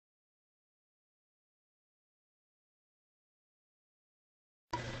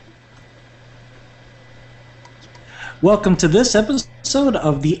Welcome to this episode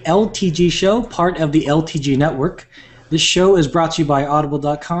of the LTG Show, part of the LTG Network. This show is brought to you by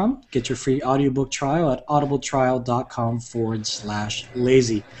Audible.com. Get your free audiobook trial at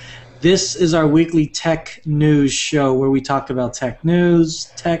audibletrial.com/lazy. This is our weekly tech news show where we talk about tech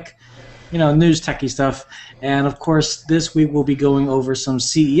news, tech, news techie stuff. And of course, this week we'll be going over some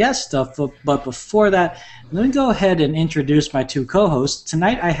CES stuff. But before that, let me go ahead and introduce my two co-hosts.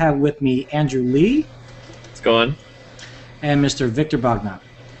 Tonight I have with me Andrew Lee. What's going on? And Mr. Victor Bagnat.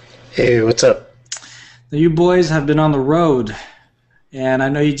 Hey, what's up? Now, you boys have been on the road, and I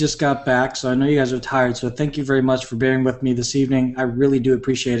know you just got back, so I know you guys are tired, so thank you very much for bearing with me this evening. I really do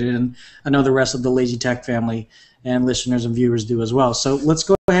appreciate it, and I know the rest of the Lazy Tech family and listeners and viewers do as well. So let's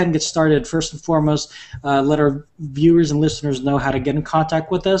go ahead and get started. First and foremost, let our viewers and listeners know how to get in contact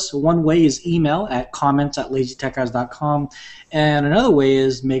with us. One way is email at comments@lazytechguys.com, and another way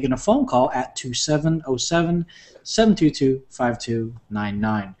is making a phone call at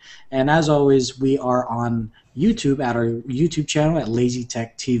 2707-722-5299. And as always, we are on YouTube at our YouTube channel at Lazy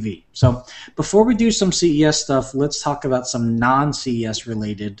Tech TV. So before we do some CES stuff, let's talk about some non-CES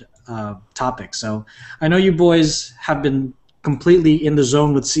related topics. So I know you boys have been completely in the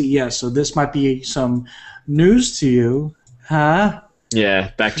zone with CES, so this might be some news to you, huh?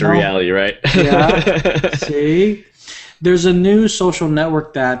 Yeah, back to reality, right? Yeah. See? There's a new social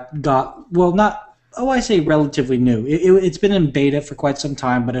network that got, I say relatively new. It's been in beta for quite some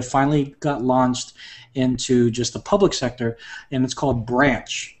time, but it finally got launched into just the public sector, and it's called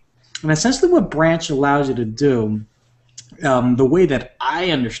Branch. And essentially what Branch allows you to do, the way that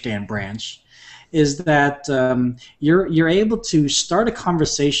I understand Branch, is that you're able to start a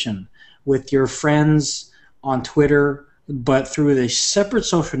conversation with your friends on Twitter, but through a separate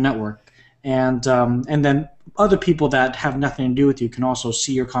social network, and then other people that have nothing to do with you can also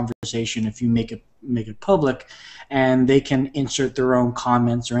see your conversation if you make it public, and they can insert their own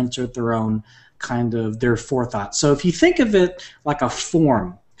comments or insert their own kind of their forethought. So if you think of it like a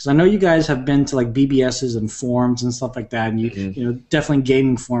forum, because I know you guys have been to like BBSs and forums and stuff like that, and you definitely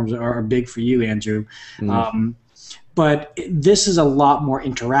gaming forums are big for you, Andrew. But this is a lot more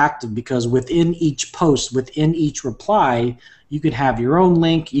interactive because within each post, within each reply, you can have your own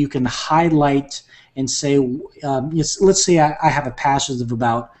link. You can highlight and say, let's say I have a passage of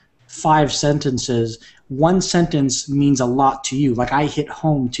about 5 sentences. One sentence means a lot to you. Like I hit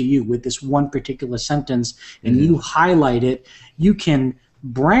home to you with this one particular sentence, and you highlight it. You can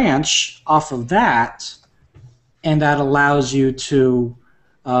branch off of that, and that allows you to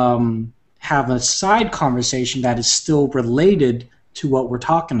have a side conversation that is still related to what we're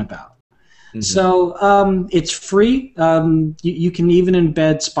talking about. So it's free. You can even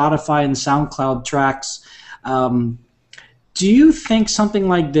embed Spotify and SoundCloud tracks. Do you think something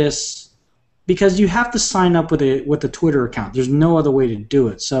like this, because you have to sign up with a Twitter account, there's no other way to do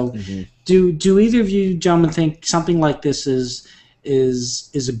it. So do either of you gentlemen think something like this is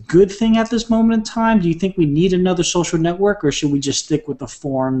a good thing at this moment in time? Do you think we need another social network, or should we just stick with the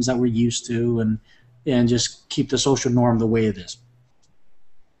forums that we're used to and just keep the social norm the way it is?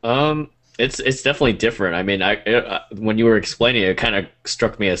 It's definitely different. I mean, when you were explaining it, it kind of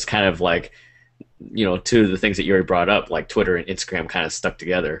struck me as kind of like, two of the things that you already brought up, like Twitter and Instagram kind of stuck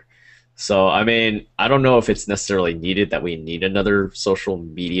together. So, I mean, I don't know if it's necessarily needed that we need another social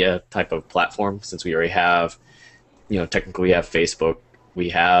media type of platform, since we already have, technically we have Facebook, we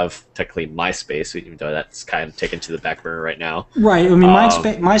have technically MySpace, even though that's kind of taken to the back burner right now. Right. I mean,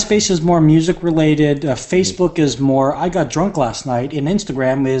 MySpace is more music related. Facebook is more, I got drunk last night, and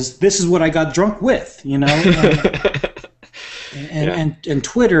Instagram is, this is what I got drunk with, and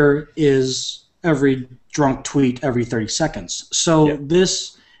Twitter is every drunk tweet every 30 seconds. So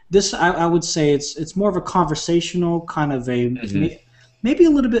this I would say it's more of a conversational kind of maybe a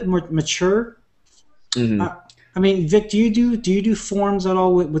little bit more mature. I mean, Vic, do you do forums at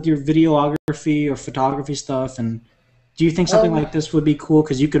all with your videography or photography stuff? And do you think something like this would be cool?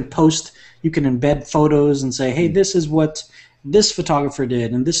 Because you can embed photos and say, hey, this is what this photographer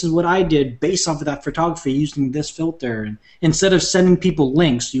did, and this is what I did based off of that photography using this filter. And instead of sending people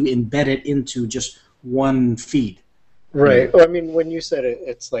links, you embed it into just one feed. Right. Well, I mean, when you said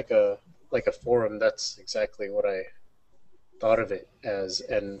it's like a forum, that's exactly what I thought of it as.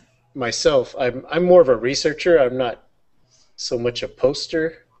 And myself, I'm more of a researcher. I'm not so much a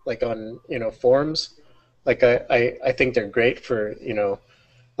poster, like on forums. Like I think they're great for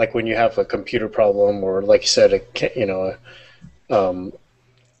like when you have a computer problem, or like you said,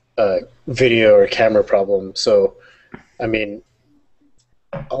 a video or camera problem. So, I mean,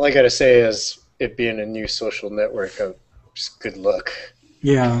 all I gotta say is it being a new social network, just good luck.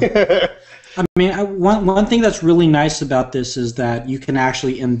 Yeah. I mean, one thing that's really nice about this is that you can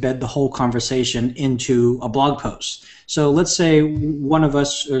actually embed the whole conversation into a blog post. So let's say one of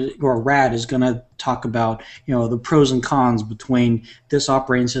us or Rad is going to talk about, the pros and cons between this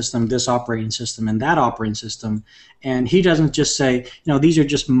operating system, and that operating system, and he doesn't just say, these are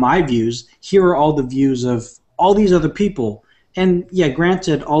just my views. Here are all the views of all these other people. And yeah,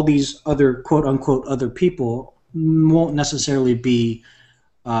 granted, all these other quote unquote other people won't necessarily be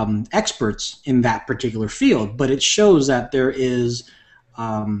experts in that particular field, but it shows that there is,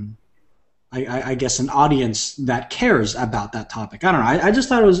 I guess, an audience that cares about that topic. I don't know. I just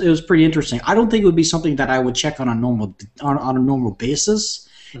thought it was pretty interesting. I don't think it would be something that I would check on a normal basis.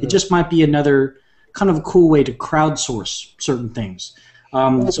 Mm-hmm. It just might be another kind of a cool way to crowdsource certain things.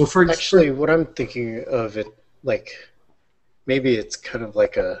 So what I'm thinking of it, like maybe it's kind of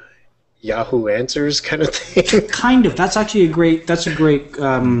like a Yahoo Answers kind of thing. Kind of. That's actually a great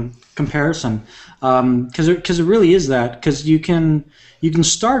comparison, because it really is that. Because you can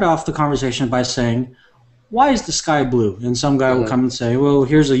start off the conversation by saying, "Why is the sky blue?" And some guy will come and say, "Well,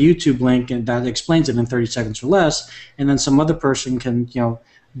 here's a YouTube link and that explains it in 30 seconds or less." And then some other person can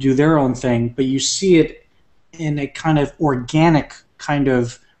do their own thing, but you see it in a kind of organic kind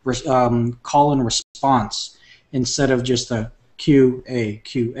of call and response instead of just a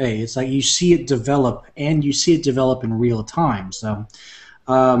QA. It's like you see it develop, and you see it develop in real time. So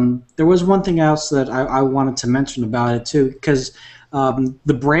there was one thing else that I wanted to mention about it too, because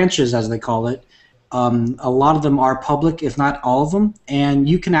the branches, as they call it, a lot of them are public, if not all of them, and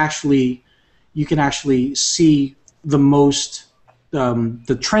you can actually see the most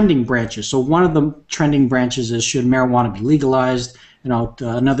the trending branches. So one of the trending branches is, should marijuana be legalized?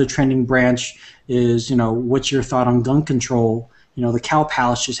 Another trending branch is, what's your thought on gun control? The Cow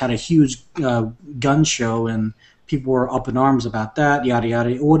Palace just had a huge gun show, and people were up in arms about that, yada,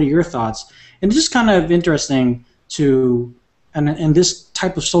 yada. What are your thoughts? And it's just kind of interesting to, and this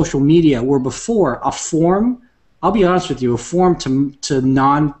type of social media, where before a forum, I'll be honest with you, a forum to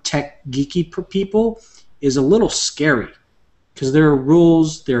non-tech geeky people is a little scary. Because there are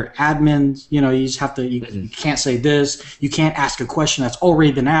rules, there are admins, you just have to, you can't say this, you can't ask a question that's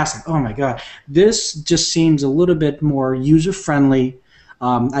already been asked. Like, oh my God. This just seems a little bit more user-friendly.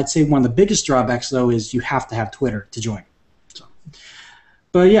 I'd say one of the biggest drawbacks, though, is you have to have Twitter to join. So,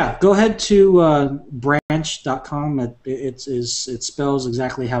 but yeah, go ahead to branch.com. It spells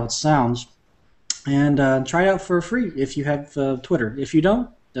exactly how it sounds. And try it out for free if you have Twitter. If you don't,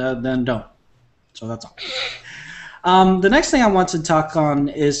 then don't. So that's all. The next thing I want to talk on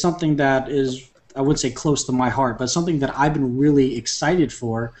is something that is, I wouldn't say close to my heart, but something that I've been really excited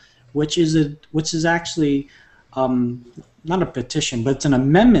for, which is actually not a petition, but it's an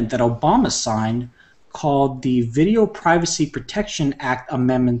amendment that Obama signed called the Video Privacy Protection Act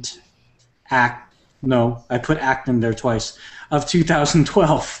Amendment Act. No, I put Act in there twice, of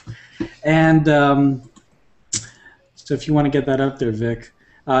 2012. And so if you want to get that up there, Vic,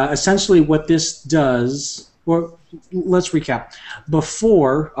 essentially what this does. Well, let's recap.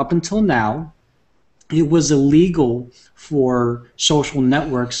 Before, up until now, it was illegal for social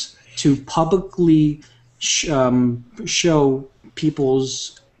networks to publicly show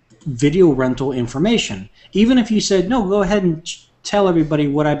people's video rental information. Even if you said, no, go ahead and tell everybody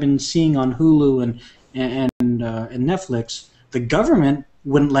what I've been seeing on Hulu and Netflix, the government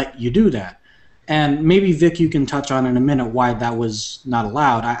wouldn't let you do that. And maybe, Vic, you can touch on in a minute why that was not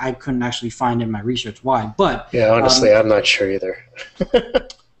allowed. I couldn't actually find in my research why. But yeah, honestly, I'm not sure either.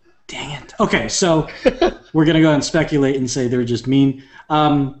 Dang it. Okay, so we're going to go and speculate and say they're just mean.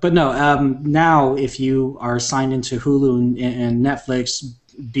 But no, now if you are signed into Hulu and Netflix,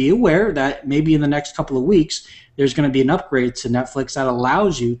 be aware that maybe in the next couple of weeks, there's going to be an upgrade to Netflix that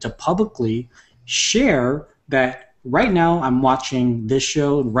allows you to publicly share that right now I'm watching this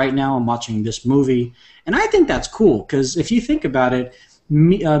show, right now I'm watching this movie. And I think that's cool, because if you think about it,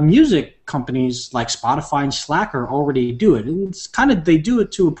 music companies like Spotify and Slacker already do it. And it's kind of, they do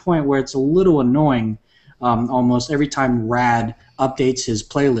it to a point where it's a little annoying. Almost every time Rad updates his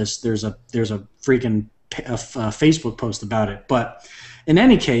playlist, there's a freaking Facebook post about it. But in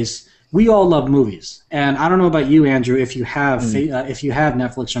any case, we all love movies. And I don't know about you, Andrew, if you have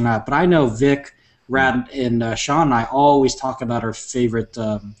Netflix or not, but I know Vic, Rad, and Sean and I always talk about our favorite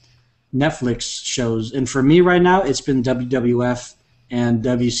Netflix shows. And for me right now, it's been WWF and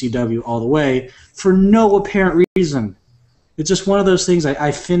WCW all the way for no apparent reason. It's just one of those things.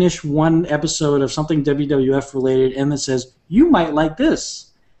 I finish one episode of something WWF related and it says, you might like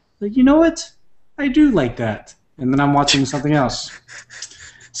this. Like, you know what? I do like that. And then I'm watching something else.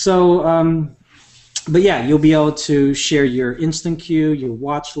 So but yeah, you'll be able to share your instant queue, your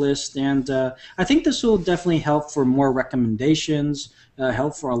watch list, and I think this will definitely help for more recommendations,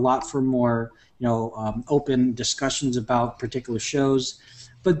 help for a lot for more open discussions about particular shows.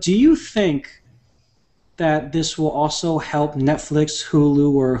 But do you think that this will also help Netflix,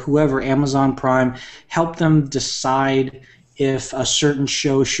 Hulu, or whoever, Amazon Prime, help them decide if a certain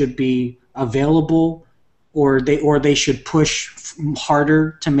show should be available, or they should push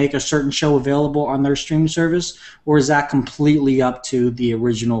harder to make a certain show available on their streaming service, or is that completely up to the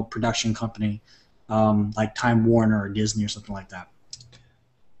original production company, like Time Warner or Disney or something like that?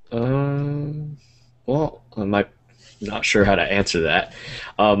 Well, not sure how to answer that.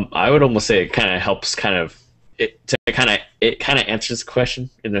 I would almost say it kind of helps, it kind of answers the question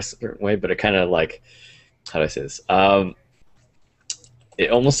in a certain way, but it kind of like, how do I say this? It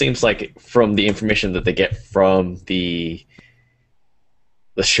almost seems like from the information that they get from the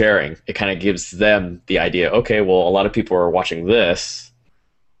sharing, it kind of gives them the idea. Okay, well, a lot of people are watching this,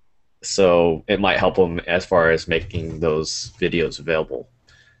 so it might help them as far as making those videos available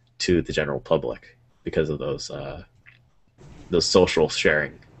to the general public because of those social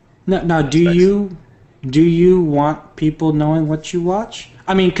sharing. Now, do you want people knowing what you watch?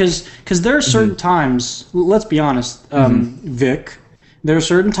 I mean, because there are certain times. Let's be honest, Vic. There are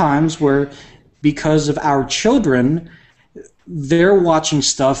certain times where, because of our children, they're watching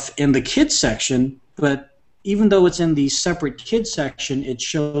stuff in the kids section, but even though it's in the separate kids section, it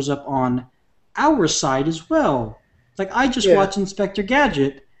shows up on our side as well. Like, I just watched Inspector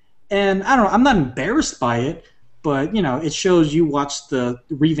Gadget, and I don't know, I'm not embarrassed by it, but, it shows you watched the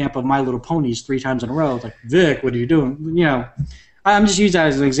revamp of My Little Ponies 3 times in a row. It's like, Vic, what are you doing? I'm just using that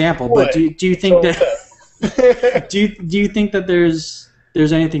as an example, but do you think that do you think that there's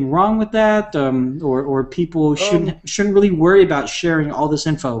anything wrong with that, or people shouldn't really worry about sharing all this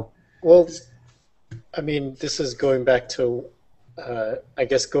info? Well, I mean, this is going back to,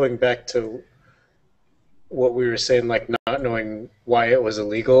 going back to what we were saying, like not knowing why it was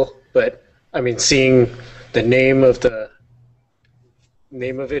illegal. But I mean, seeing the name of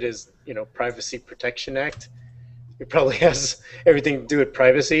it is, Privacy Protection Act. It probably has everything to do with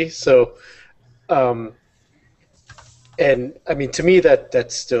privacy. So. And I mean, to me,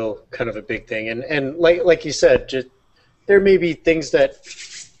 that's still kind of a big thing. And like you said, just, there may be things that,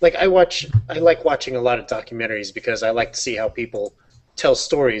 like I like watching a lot of documentaries because I like to see how people tell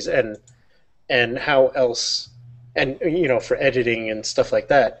stories and how else, and for editing and stuff like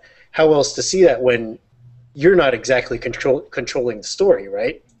that, how else to see that when you're not exactly controlling the story,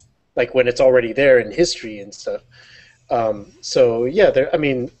 right? Like when it's already there in history and stuff. So yeah,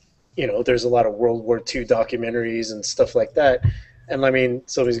 there's a lot of World War II documentaries and stuff like that. And I mean,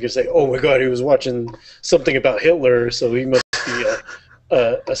 somebody's going to say, oh my God, he was watching something about Hitler, so he must be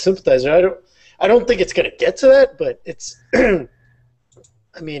a sympathizer. I don't think it's going to get to that, but it's, I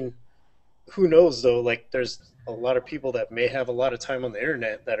mean, who knows though? Like there's a lot of people that may have a lot of time on the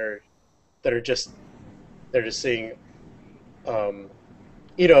internet that are just saying,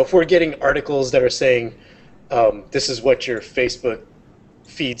 if we're getting articles that are saying, this is what your Facebook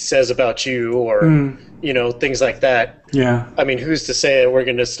feed says about you, or things like that. Yeah. I mean, who's to say that we're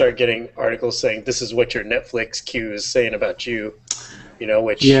going to start getting articles saying this is what your Netflix queue is saying about you?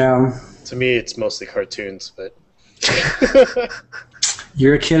 Which to me it's mostly cartoons, but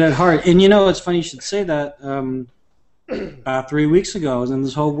you're a kid at heart. And it's funny you should say that. 3 weeks ago, I was in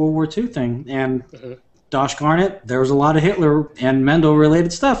this whole World War II thing, and Dosh Garnett, there was a lot of Hitler and Mendel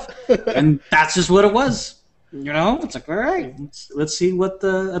related stuff, and that's just what it was. It's like, all right, let's see what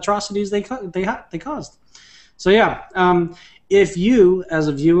the atrocities they caused. So yeah, if you, as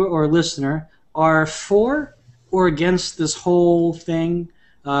a viewer or a listener, are for or against this whole thing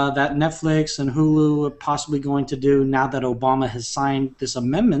that Netflix and Hulu are possibly going to do now that Obama has signed this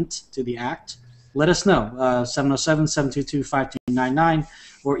amendment to the act, let us know. 707-722-5299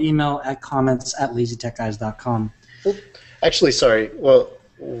 or email at comments@lazytechguys.com. Well, actually, sorry. Well,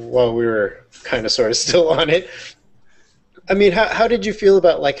 while we were kind of sort of still on it, I mean, how did you feel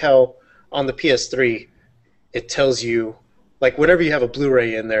about like how on the PS3 it tells you, like whenever you have a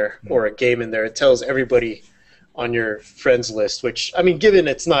Blu-ray in there or a game in there, it tells everybody on your friends list, which, I mean, given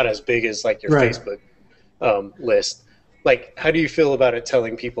it's not as big as like your Facebook list, like how do you feel about it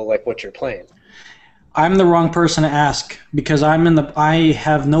telling people like what you're playing? I'm the wrong person to ask because I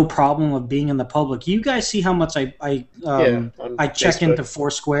have no problem with being in the public. You guys see how much I check Facebook. into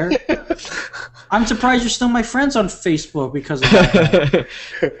Foursquare. I'm surprised you're still my friends on Facebook because of that.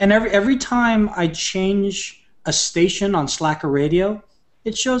 And every time I change a station on Slacker Radio,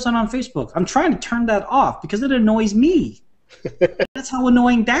 it shows on Facebook. I'm trying to turn that off because it annoys me. That's how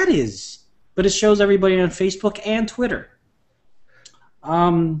annoying that is. but it shows everybody on Facebook and Twitter.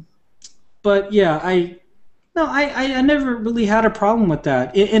 But yeah, I never really had a problem with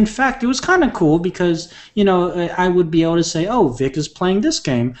that. In fact, it was kind of cool because, I would be able to say, oh, Vic is playing this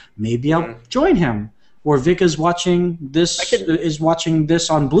game. Maybe I'll join him. Or Vic is watching this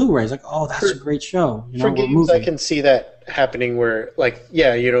on Blu-ray. It's like, oh, that's a great show. For games, I can see that happening where, like,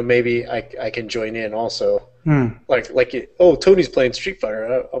 yeah, maybe I can join in also. Tony's playing Street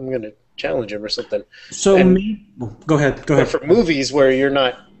Fighter. I'm going to challenge him or something. So go ahead. But for movies where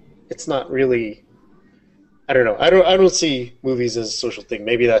it's not really, I don't know. I don't see movies as a social thing.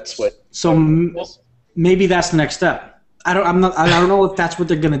 Maybe that's what. So maybe that's the next step. I don't know if that's what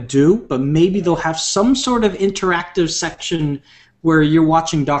they're gonna do, but maybe they'll have some sort of interactive section where you're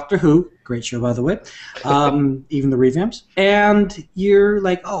watching Doctor Who, great show by the way, even the revamps, and you're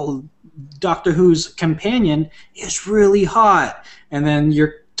like, oh, Doctor Who's companion is really hot, and then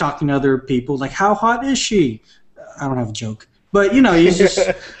you're talking to other people like, how hot is she? I don't have a joke, but you just.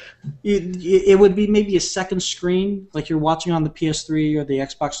 It would be maybe a second screen, like you're watching on the PS3 or the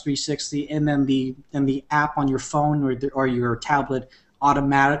Xbox 360, and then the app on your phone or your tablet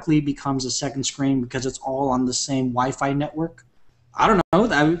automatically becomes a second screen because it's all on the same Wi-Fi network. I don't know.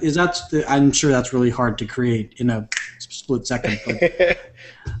 I'm sure that's really hard to create in a split second. But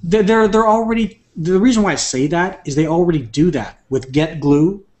they're already. The reason why I say that is they already do that with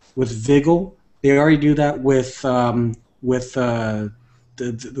GetGlue, with Viggle. They already do that with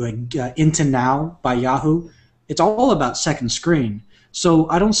Into Now by Yahoo. It's all about second screen. So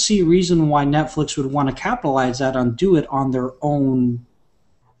I don't see a reason why Netflix would want to capitalize that and do it on their own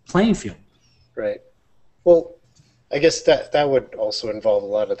playing field. Right. Well, I guess that would also involve a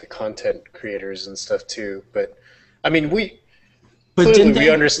lot of the content creators and stuff too. But I mean, we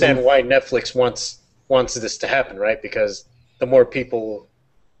understand why Netflix wants this to happen, right? Because the more people,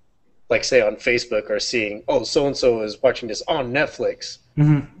 like say on Facebook, are seeing, oh, so and so is watching this on Netflix.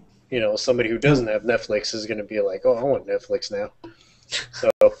 Mm-hmm. Somebody who doesn't have Netflix is going to be like, oh, I want Netflix now. So,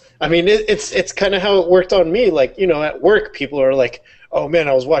 I mean, it's kind of how it worked on me. Like, at work, people are like, oh, man,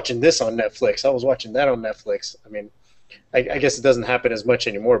 I was watching this on Netflix. I was watching that on Netflix. I mean, I guess it doesn't happen as much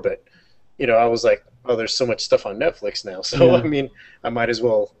anymore, but, I was like, oh, there's so much stuff on Netflix now. So, yeah. I mean, I might as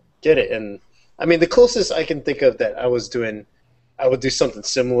well get it. And, I mean, the closest I can think of that I would do something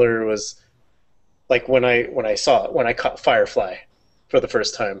similar was like when I caught Firefly for the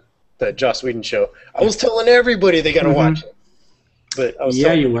first time, the Joss Whedon show. I was telling everybody they got to watch it, but I was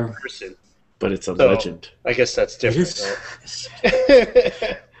telling you were. Person. But it's a legend. I guess that's different.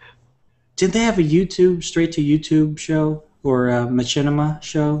 Did they have a straight to YouTube show or a Machinima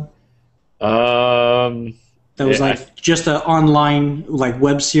show? That was just an online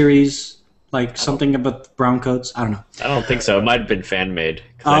web series. Like something about the brown coats? I don't know. I don't think so. It might have been fan made.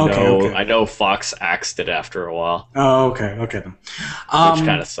 I know Fox axed it after a while. Oh, okay then. Which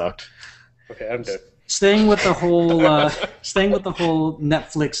kind of sucked. Okay, I'm done. Staying with the whole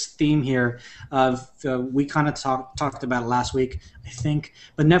Netflix theme here, we kind of talked about it last week, I think.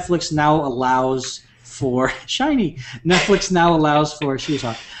 But Netflix now allows for shiny. Netflix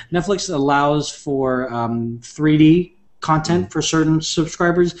allows for 3D content for certain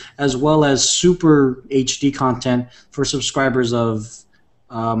subscribers, as well as Super HD content for subscribers of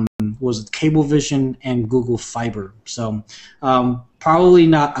Cablevision and Google Fiber. So probably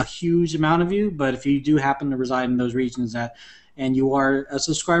not a huge amount of you, but if you do happen to reside in those regions and you are a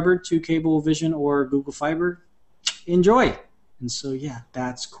subscriber to Cablevision or Google Fiber, enjoy. And so yeah,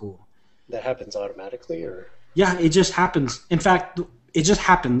 that's cool. That happens automatically, or? Yeah, it just happens. In fact, it just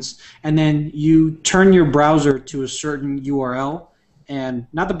happens, and then you turn your browser to a certain URL, and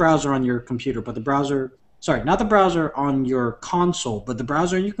not the browser on your computer, but not the browser on your console, but the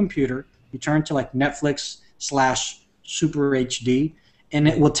browser on your computer. You turn to Netflix/Super HD, and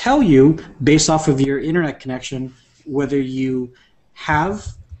it will tell you, based off of your internet connection, whether you have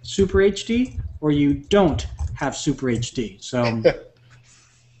Super HD or you don't have Super HD. So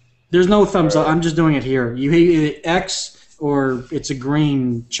there's no thumbs up. I'm just doing it here. You hit X, or it's a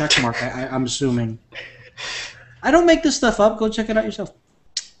green check mark, I'm assuming. I don't make this stuff up. Go check it out yourself.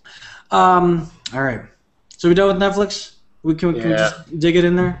 All right. So we done with Netflix? Can we just dig it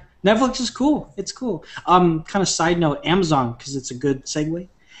in there? Netflix is cool. It's cool. Kind of side note, Amazon, because it's a good segue.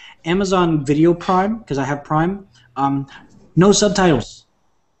 Amazon Video Prime, because I have Prime. No subtitles.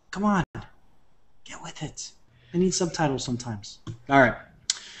 Come on. Get with it. I need subtitles sometimes. All right.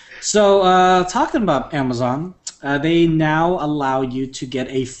 So talking about Amazon, they now allow you to get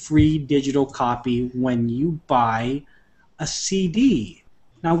a free digital copy when you buy a CD.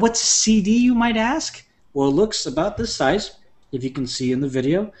 Now, what's a CD, you might ask? Well, it looks about this size, if you can see in the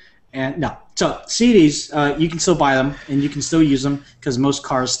video. And no, so CDs, you can still buy them and you can still use them because most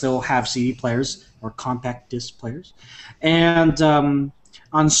cars still have CD players or compact disc players. And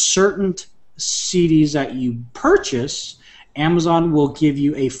on certain CDs that you purchase, Amazon will give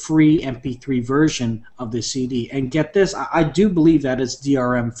you a free MP3 version of the CD. And get this, I do believe that it's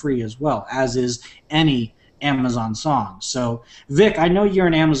DRM free as well, as is any Amazon song. So, Vic, I know you're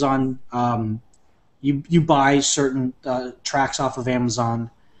an Amazon. You buy certain tracks off of Amazon.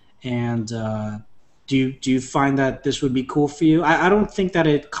 And do you find that this would be cool for you? I don't think that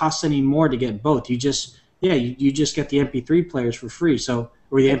it costs any more to get both. You just get the MP3 players for free,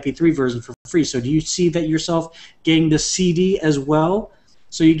 or the MP3 version for free. So do you see that yourself getting the CD as well?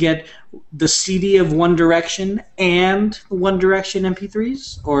 So you get the CD of One Direction and One Direction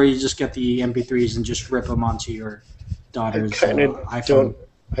MP3s, or you just get the MP3s and just rip them onto your daughter's iPhone?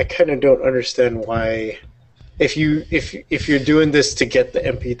 I kind of don't understand why. If you're doing this to get the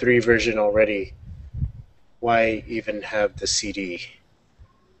MP3 version already, why even have the CD?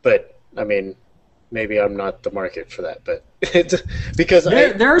 But I mean, maybe I'm not the market for that. But because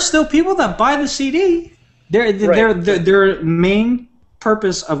there are still people that buy the CD. Their main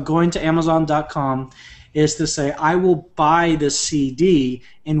purpose of going to Amazon.com is to say, I will buy the CD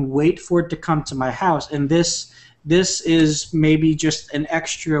and wait for it to come to my house, and this is maybe just an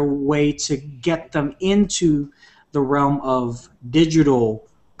extra way to get them into the realm of digital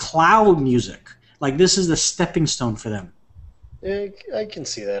cloud music. Like, this is the stepping stone for them. Yeah, I can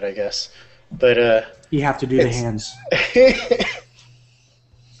see that, I guess. But you have to do the hands.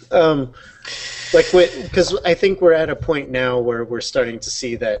 Because I think we're at a point now where we're starting to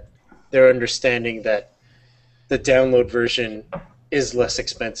see that they're understanding that the download version is less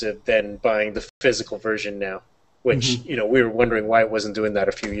expensive than buying the physical version now. Which we were wondering why it wasn't doing that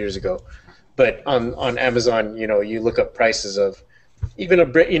a few years ago, but on Amazon, you look up prices of even a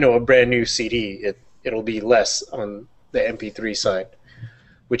brand new CD, it'll be less on the MP3 side,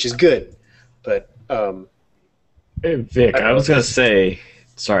 which is good. But hey, Vic, I was gonna say,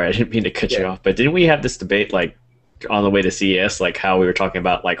 sorry, I didn't mean to cut you off, but didn't we have this debate like on the way to CES, like how we were talking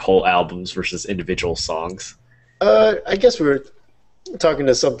about like whole albums versus individual songs? I guess we were talking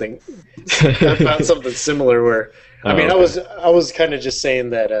to something about something similar where I was kind of just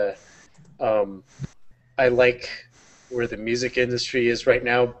saying that I like where the music industry is right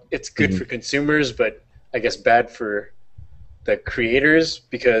now. It's good for consumers, but I guess bad for the creators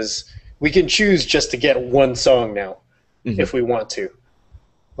because we can choose just to get one song now if we want to.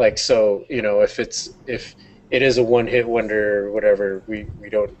 Like, so if it is a one-hit wonder or whatever, we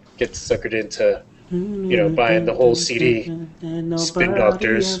don't get suckered into buying the whole CD. Spin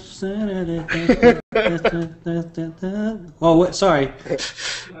Doctors. Oh, what? Sorry.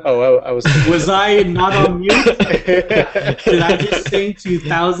 I was. Was I not on mute? Did I just sing to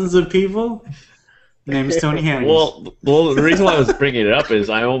thousands of people? Name is Tony Hammonds. Well, the reason why I was bringing it up is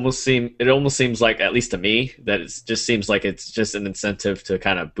it almost seems like, at least to me, that it just seems like it's just an incentive to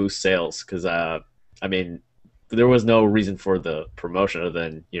kind of boost sales because I mean, there was no reason for the promotion other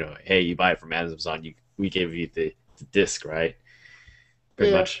than hey, you buy it from Amazon, we gave you the disc, right?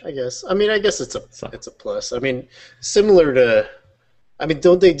 Pretty much. I guess. I mean, I guess it's a plus. I mean, similar to. I mean,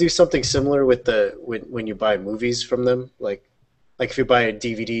 don't they do something similar with when you buy movies from them? Like if you buy a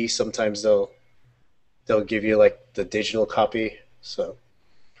DVD, sometimes they'll give you like the digital copy. So.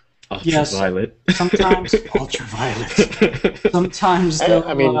 Ultraviolet. Yes, sometimes ultraviolet. Sometimes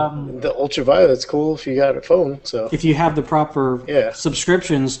the ultraviolet's cool if you got a phone. So if you have the proper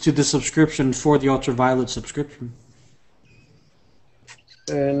subscriptions to the subscription for the ultraviolet subscription.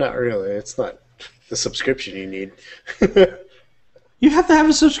 Not really. It's not the subscription you need. You have to have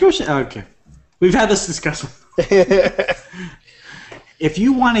a subscription. Okay, we've had this discussion. If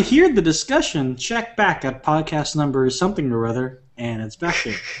you want to hear the discussion, check back at podcast number something or other, and it's back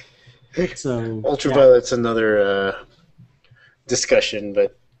there. So ultraviolet's another discussion,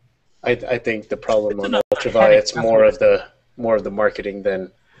 but I think the problem on ultraviolet's more of the marketing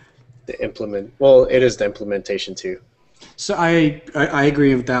than the implement. Well, it is the implementation too. So I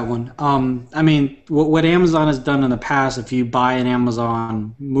agree with that one. I mean, what Amazon has done in the past, if you buy an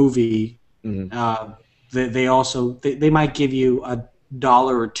Amazon movie, they also might give you $1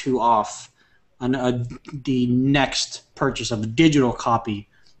 or $2 off on the next purchase of a digital copy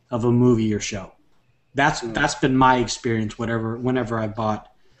of a movie or show. That's been my experience. Whenever I bought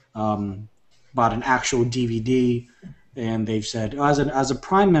an actual DVD, and they've said, as a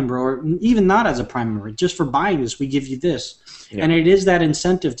Prime member, or even not as a Prime member, just for buying this, we give you this, and it is that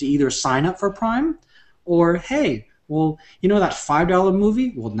incentive to either sign up for Prime, or hey, that $5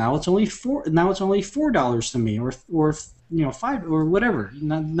 movie, well now it's only $4 to me, or $5 or whatever.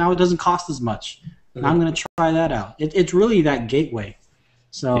 Now it doesn't cost as much. Now I'm going to try that out. It's really that gateway.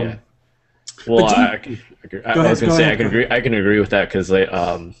 So, yeah. Well, I can agree with that because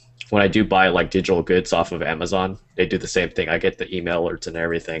when I do buy like digital goods off of Amazon, they do the same thing. I get the email alerts and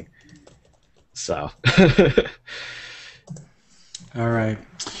everything. So. All right.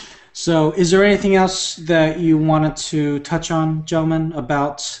 So, is there anything else that you wanted to touch on, gentlemen,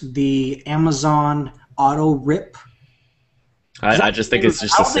 about the Amazon Auto Rip? I just think it's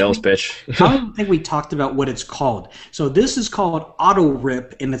just a sales pitch. I don't even think we talked about what it's called. So this is called Auto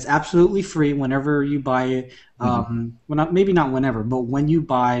Rip, and it's absolutely free whenever you buy it. Maybe not whenever, but when you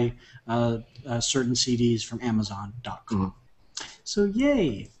buy certain CDs from Amazon.com. So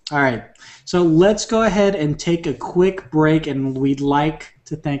yay. All right. So let's go ahead and take a quick break, and we'd like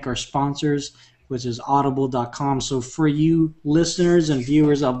to thank our sponsors, which is audible.com. So for you listeners and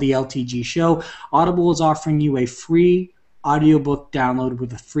viewers of the LTG show, Audible is offering you a free audiobook download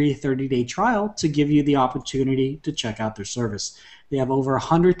with a free 30-day trial to give you the opportunity to check out their service. They have over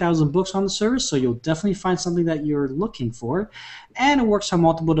 100,000 books on the service, so you'll definitely find something that you're looking for. And it works on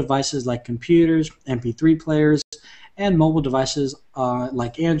multiple devices like computers, MP3 players, and mobile devices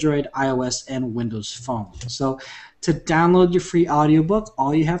like Android, iOS, and Windows Phone. So to download your free audiobook,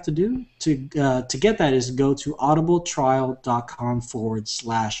 all you have to do to get that is go to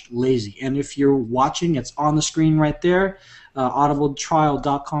audibletrial.com/lazy. And if you're watching, it's on the screen right there,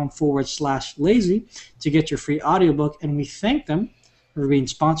 audibletrial.com/lazy to get your free audiobook. And we thank them for being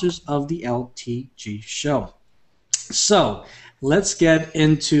sponsors of the LTG show. So let's get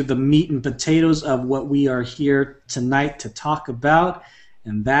into the meat and potatoes of what we are here tonight to talk about,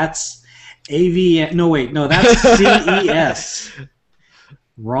 and that's that's CES.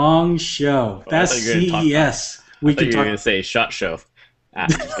 Wrong show. That's CES. We can talk. You were going to say SHOT Show.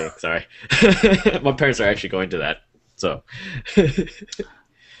 Just kidding. Sorry. My parents are actually going to that, so.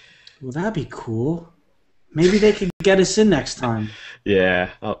 Well, that'd be cool. Maybe they could get us in next time. Yeah,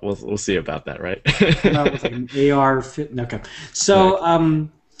 we'll see about that, right? With like an AR fit. Okay. So,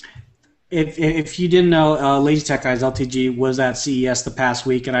 if you didn't know, Lazy Tech Guys LTG was at CES the past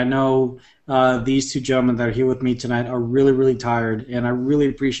week, and I know these two gentlemen that are here with me tonight are really, really tired, and I really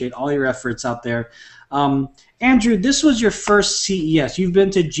appreciate all your efforts out there. Andrew, this was your first CES. You've been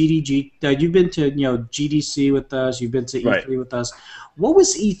to GDG, you've been to GDC with us, you've been to E3 with us. What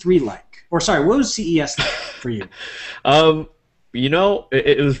was E3 like? Or sorry, what was CES like for you?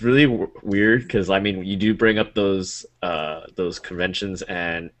 It was really weird because you do bring up those conventions,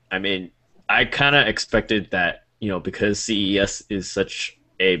 and I kind of expected that because CES is such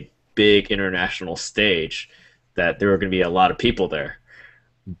a big international stage that there were going to be a lot of people there,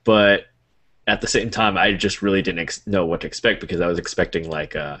 but at the same time I just really didn't know what to expect because I was expecting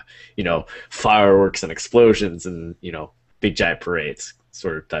fireworks and explosions and big giant parades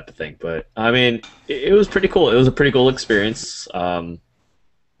sort of type of thing. But it was pretty cool. It was a pretty cool experience. A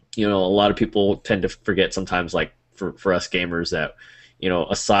lot of people tend to forget sometimes, like for us gamers, that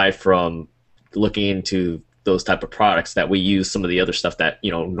aside from looking into those type of products, that we use some of the other stuff that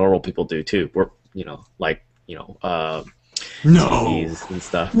normal people do too. We're TVs and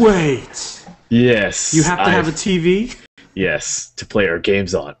stuff. Wait. Yes. You have to have a TV? Yes, to play our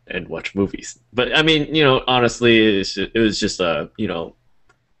games on and watch movies. But honestly, it was just a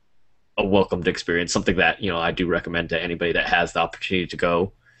welcomed experience, something that I do recommend to anybody that has the opportunity to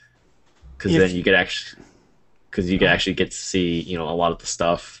go, because then you could actually get to see a lot of the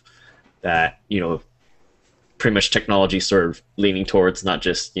stuff that pretty much technology sort of leaning towards, not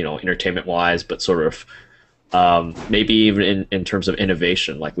just entertainment wise, but sort of maybe even in terms of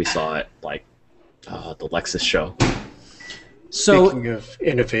innovation, like we saw at the Lexus show. So, speaking of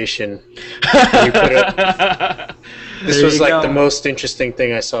innovation, this was like the most interesting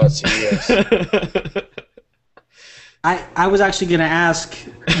thing I saw at CES. I was actually going to ask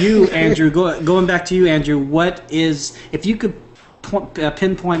you, Andrew, going back to you, Andrew, what is, if you could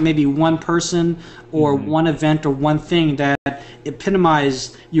pinpoint maybe one person or one event or one thing that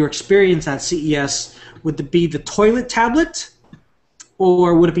epitomized your experience at CES, would it be the toilet tablet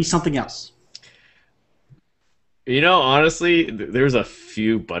or would it be something else? Honestly, there's a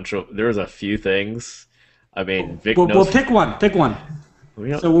few things. Vic knows. Well, pick one.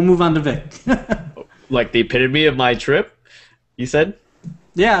 So we'll move on to Vic. Like the epitome of my trip, you said?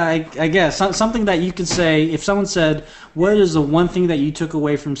 Yeah, I guess. Something that you could say, if someone said, what is the one thing that you took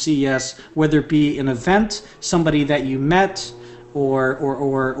away from CES, whether it be an event, somebody that you met,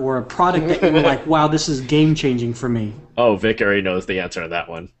 or a product that you were like, wow, this is game-changing for me? Oh, Vic already knows the answer to that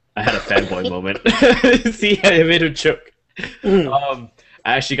one. I had a fanboy moment. See, I made him choke. I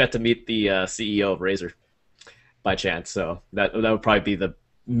actually got to meet the CEO of Razer. by chance. So that would probably be the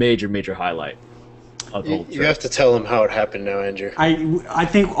major highlight of the whole trip. You have to tell them how it happened now, Andrew. I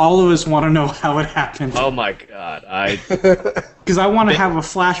think all of us want to know how it happened. Oh my God, Because I want to have a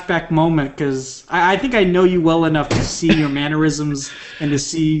flashback moment, because I think I know you well enough to see your mannerisms and to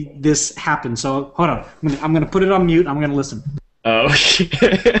see this happen. So hold on, I'm gonna put it on mute. I'm gonna listen. Oh.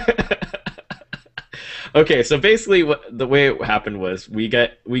 Okay, so basically, the way it happened was we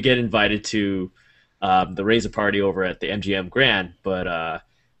get invited to the Razor party over at the MGM Grand, but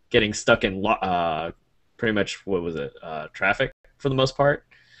getting stuck in pretty much what was it, traffic for the most part.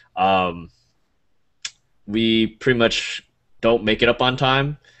 We pretty much don't make it up on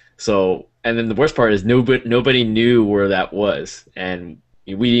time. So, and then the worst part is nobody knew where that was, and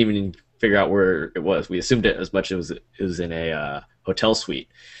we didn't even figure out where it was. We assumed it as much as it was in a hotel suite.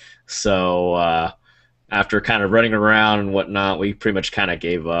 So after kind of running around and whatnot, we pretty much kind of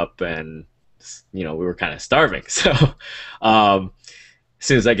gave up, and we were kind of starving. So as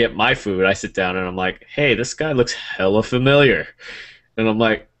soon as I get my food, I sit down and I'm like, hey, this guy looks hella familiar. And I'm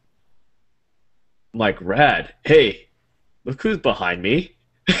like, Rad, hey, look who's behind me.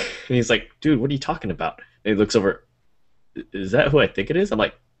 And he's like, dude, what are you talking about? And he looks over, is that who I think it is? I'm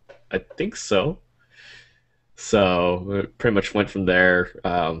like, I think so. So we pretty much went from there.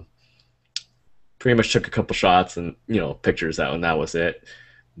 Pretty much took a couple shots and pictures out, and that was it.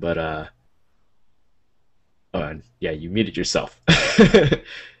 But yeah, you muted yourself.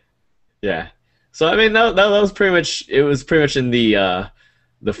 Yeah. So I mean that was pretty much, it was pretty much in the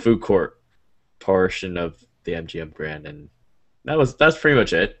food court portion of the MGM Grand, and that's pretty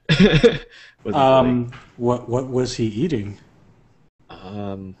much it. What was he eating?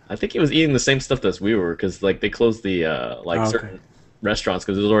 I think he was eating the same stuff as we were, because like they closed the certain restaurants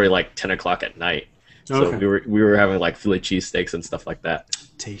because it was already like 10 o'clock at night. So we were having like Philly cheesesteaks and stuff like that.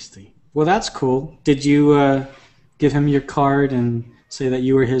 Tasty. Well, that's cool. Did you give him your card and say that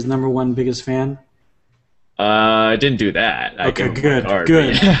you were his #1 biggest fan? I didn't do that. Okay, good.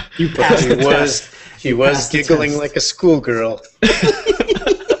 Yeah. You passed the test. He was giggling like a schoolgirl.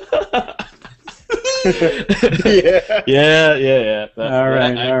 Yeah. All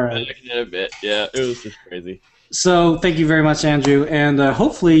right. I can admit. Yeah, it was just crazy. So thank you very much, Andrew, and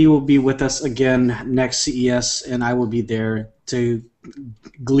hopefully you will be with us again next CES, and I will be there to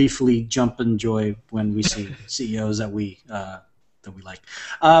gleefully jump in joy when we see CEOs that we like.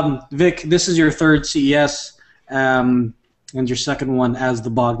 Vic, this is your third CES and your second one as the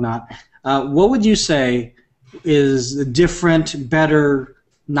Bognot. What would you say is different, better,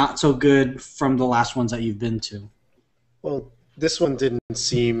 not so good from the last ones that you've been to? Well, this one didn't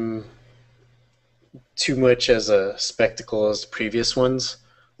seem too much as a spectacle as the previous ones.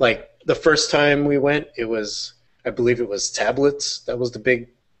 Like the first time we went, I believe it was tablets. That was the big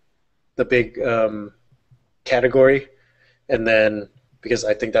category. And then, because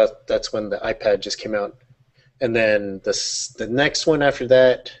I think that's when the iPad just came out. And then the next one after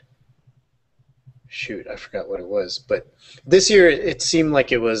that, shoot, I forgot what it was. But this year it seemed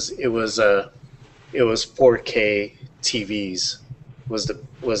like it was 4K TVs was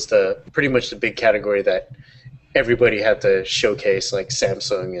the pretty much the big category that everybody had to showcase, like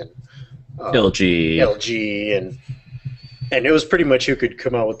Samsung and LG and it was pretty much who could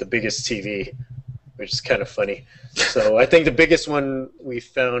come out with the biggest TV, which is kind of funny. So I think the biggest one we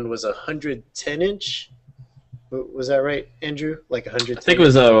found was 110 inch. Was that right, Andrew? Like 110. I think it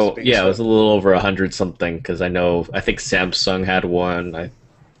was it was a little over 100 something, because I think Samsung had one. I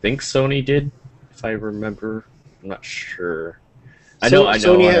think Sony did, if I remember. I'm not sure. I know.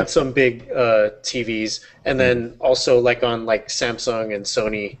 Sony had some big TVs, and then also like on like Samsung and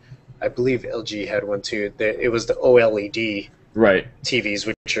Sony, I believe LG had one too. It was the OLED TVs,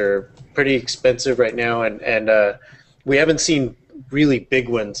 which are pretty expensive right now, and we haven't seen really big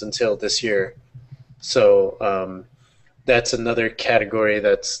ones until this year. So that's another category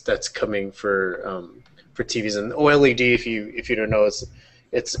that's coming for TVs. And OLED, if you don't know,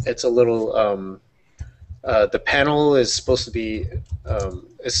 it's a little. The panel is supposed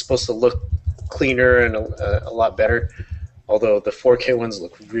to look cleaner and a lot better, although the 4K ones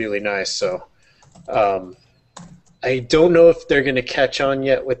look really nice. So I don't know if they're going to catch on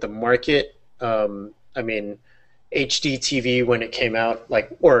yet with the market. I mean, HD TV when it came out,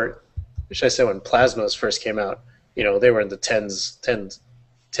 or should I say when plasmas first came out, they were in the 10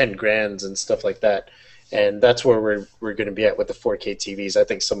 grands and stuff like that. And that's where we're going to be at with the 4K TVs. I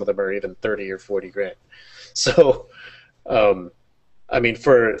think some of them are even 30 or 40 grand. So, I mean,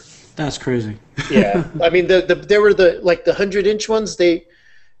 that's crazy. Yeah, I mean, there were the 100-inch ones. They,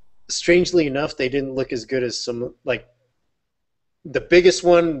 strangely enough, they didn't look as good as some the biggest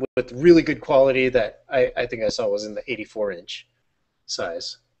one with really good quality that I think I saw was in the 84-inch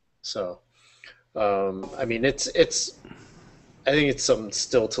size. So, I mean, I think it's something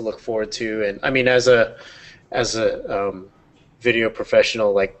still to look forward to. And I mean, as a video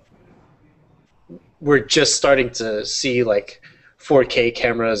professional, like we're just starting to see like 4K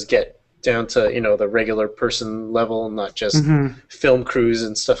cameras get down to, you know, the regular person level, not just film crews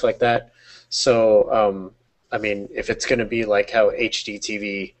and stuff like that. So, I mean, if it's going to be like how HD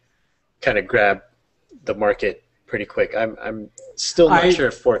TV kind of grabbed the market pretty quick, I'm still not sure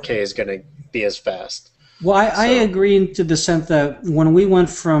if 4K is going to be as fast. Well, I agree to the sense that when we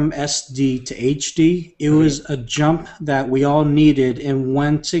went from SD to HD, it was a jump that we all needed, and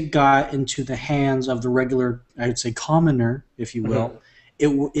once it got into the hands of the regular, I would say commoner, if you will,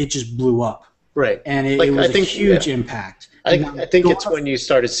 it just blew up. Right. And it was a huge impact. I think it's when you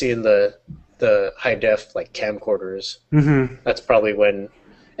started seeing the high def like camcorders. That's probably when,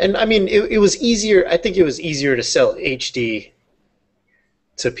 and I mean it was easier. I think it was easier to sell HD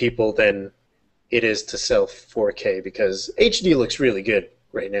to people than it is to sell 4K, because HD looks really good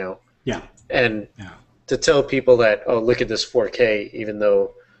right now. Yeah. And to tell people that, oh, look at this 4K, even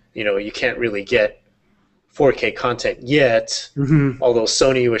though, you know, you can't really get 4K content yet, although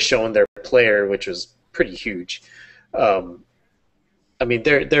Sony was showing their player, which was pretty huge. I mean,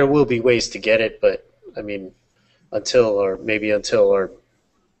 there will be ways to get it, but I mean, until our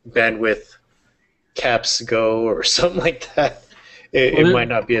bandwidth caps go or something like that, it might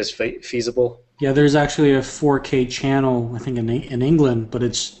not be as feasible. Yeah, there's actually a 4K channel, I think, in England, but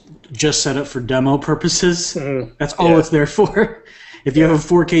it's just set up for demo purposes. That's all it's there for. If you have a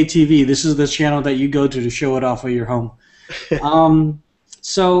 4K TV, this is the channel that you go to show it off of your home.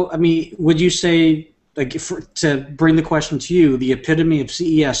 So, I mean, would you say, like, to bring the question to you, the epitome of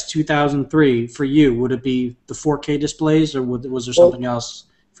CES 2003 for you, would it be the 4K displays, or was there something else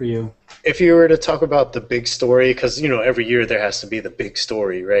for you? If you were to talk about the big story, because, you know, every year there has to be the big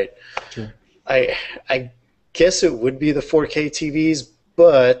story, right? Sure. I guess it would be the 4K TVs,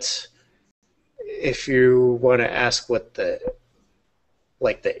 but if you want to ask what the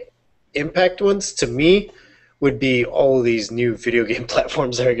impact ones, to me, would be all of these new video game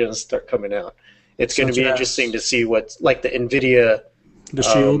platforms that are going to start coming out. It's going to be interesting to see what's like the NVIDIA, the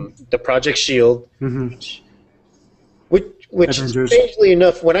Shield, the Project Shield, which strangely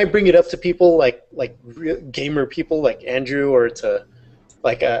enough, when I bring it up to people like gamer people like Andrew, or to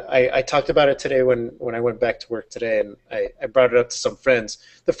like I talked about it today when I went back to work today, and I brought it up to some friends.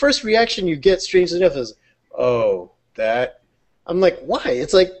 The first reaction you get, strangely enough, is, "Oh, that." I'm like, "Why?"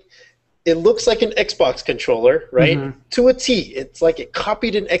 It's like, it looks like an Xbox controller, right? To a T. It's like it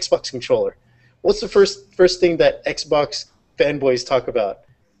copied an Xbox controller. What's the first thing that Xbox fanboys talk about,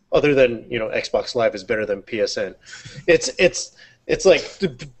 other than, you know, Xbox Live is better than PSN? It's like,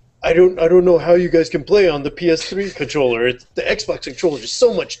 I don't know how you guys can play on the PS3 controller. The Xbox controller is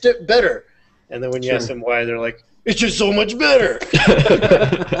so much better. And then when you ask them why, they're like, it's just so much better.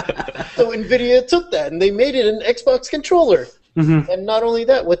 So NVIDIA took that and they made it an Xbox controller. And not only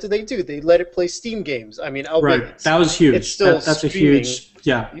that, what did they do? They let it play Steam games. I mean, that was huge. It's still that's a huge,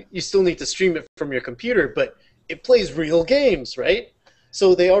 You still need to stream it from your computer, but it plays real games, right?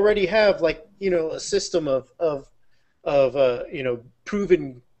 So they already have, like, you know, a system of you know,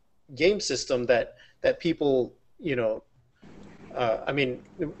 proven game system that people, you know, I mean,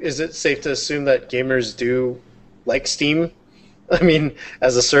 is it safe to assume that gamers do like Steam? I mean,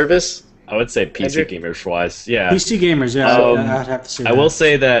 as a service? I would say PC gamers wise, yeah. PC gamers, yeah. I'd have to say. I will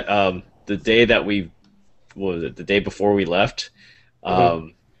say that the day that the day before we left,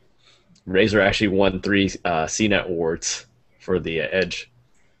 Razer actually won 3 CNET awards for the Edge,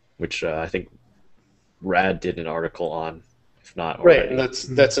 which I think Rad did an article on, if not already. Right,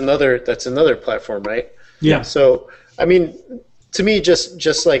 and that's another platform, right? Yeah. So I mean, to me,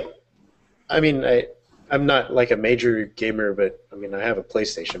 just like, I mean, I'm not like a major gamer, but I mean, I have a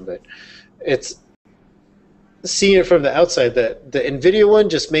PlayStation, but it's seeing it from the outside, that the NVIDIA one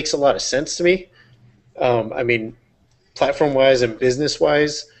just makes a lot of sense to me. I mean, platform-wise and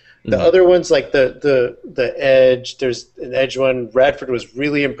business-wise. The other ones, like the Edge, there's an Edge one. Radford was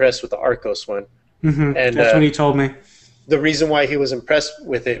really impressed with the Arcos one. And that's what he told me. The reason why he was impressed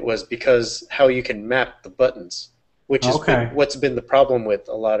with it was because how you can map the buttons, which is what's been the problem with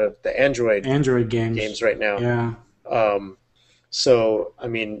a lot of the Android games right now. Yeah. So I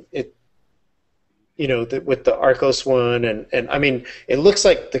mean, you know, with the Arcos one, and I mean, it looks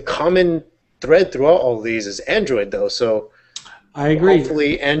like the common thread throughout all of these is Android, though. So I agree.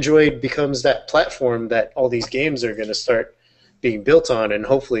 Hopefully, Android becomes that platform that all these games are going to start being built on, and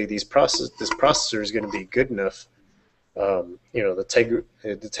hopefully this processor is going to be good enough the Tegra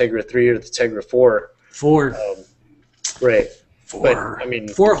 3 or the Tegra 4. Four. Right. Four. But I mean,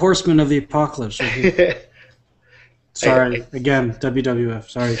 four horsemen of the apocalypse. Sorry, again, WWF.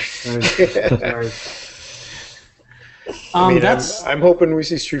 Sorry. I mean, I'm hoping we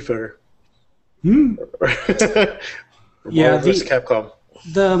see Street Fighter. Yeah, versus Capcom.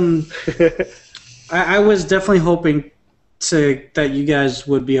 I was definitely hoping that you guys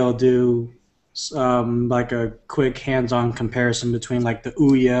would be able to do like a quick hands-on comparison between like the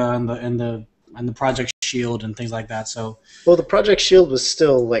Ouya and the Project Shield and things like that. So, well, the Project Shield was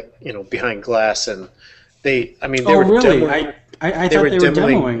still like behind glass, and they were really? I thought they were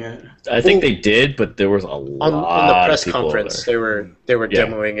demoing it. I think they did, but there was a lot on the press of people conference. there. They were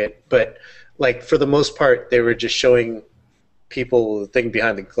demoing it, but like for the most part, they were just showing people the thing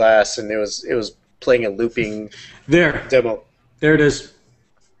behind the glass, and it was playing a looping demo. There it is.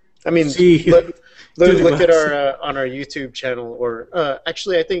 I mean, look at our on our YouTube channel, or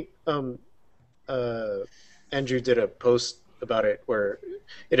actually, I think Andrew did a post about it where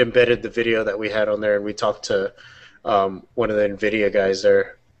it embedded the video that we had on there, and we talked to one of the NVIDIA guys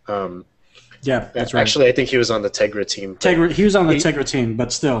there. Yeah, that's right. Actually, I think he was on the Tegra team. He was on the Tegra team,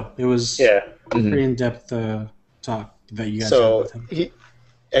 but still, it was a pretty in-depth talk that you guys had with him.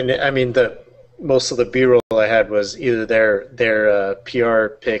 I mean, most of the B-roll I had was either their PR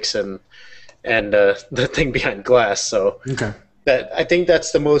pics and the thing behind glass. So I think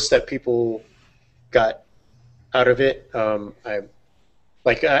that's the most that people got out of it. I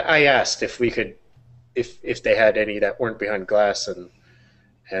asked if we could, if they had any that weren't behind glass,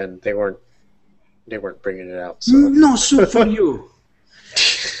 and they weren't bringing it out. So. No soup for you.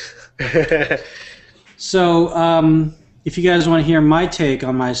 So, if you guys want to hear my take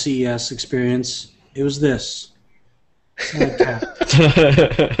on my CES experience, it was this. Sad cat.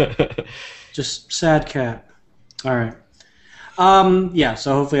 Just sad cat. All right. Yeah,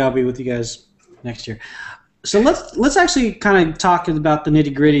 so hopefully I'll be with you guys next year. So let's actually kind of talk about the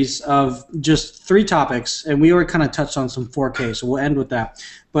nitty-gritties of just 3 topics, and we already kind of touched on some 4K, so we'll end with that.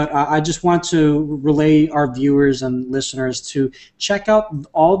 But I just want to relay our viewers and listeners to check out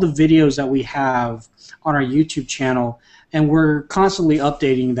all the videos that we have on our YouTube channel, and we're constantly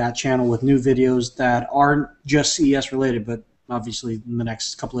updating that channel with new videos that aren't just CES related, but obviously in the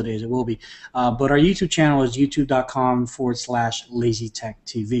next couple of days it will be. But our YouTube channel is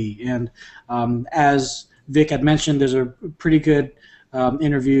youtube.com/LazyTechTV, and as Vic had mentioned, there's a pretty good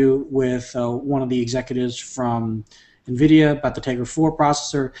interview with one of the executives from NVIDIA about the Tegra 4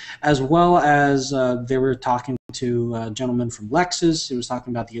 processor, as well as they were talking to a gentleman from Lexus who was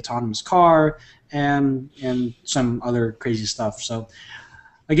talking about the autonomous car and some other crazy stuff. So,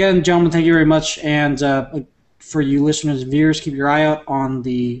 again, gentlemen, thank you very much. And for you listeners and viewers, keep your eye out on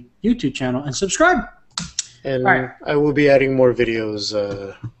the YouTube channel and subscribe. And I will be adding more videos.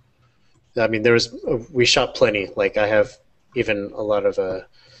 I mean, we shot plenty. Like, I have even a lot of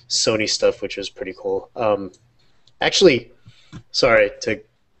Sony stuff, which was pretty cool. Actually, sorry to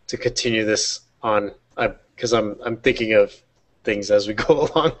continue this on, because I'm thinking of things as we go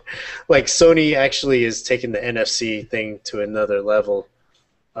along. Like, Sony actually is taking the NFC thing to another level,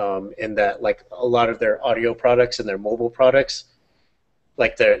 in that, like, a lot of their audio products and their mobile products,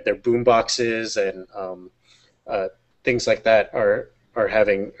 like their boom boxes and things like that, are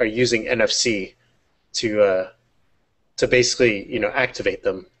using NFC to basically activate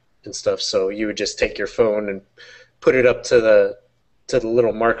them and stuff. So you would just take your phone and put it up to the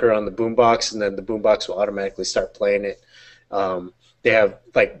little marker on the boombox, and then the boombox will automatically start playing it. They have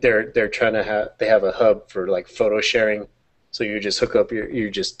they have a hub for like photo sharing, so you just hook up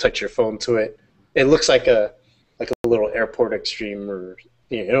you just touch your phone to it. It looks like a little Airport Extreme, or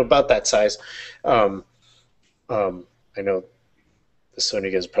about that size. I know the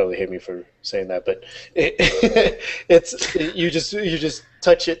Sony guys probably hate me for saying that, but you just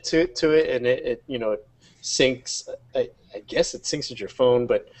touch it to it, and it syncs. I guess it syncs with your phone,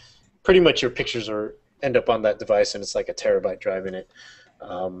 but pretty much your pictures end up on that device, and it's like a terabyte drive in it.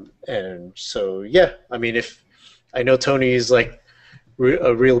 And so, yeah, I mean, I know Tony is like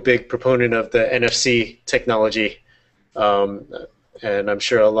a real big proponent of the NFC technology, and I'm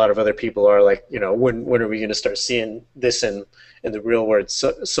sure a lot of other people are like, when are we going to start seeing this in the real world?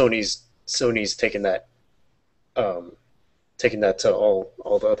 Sony's taking that to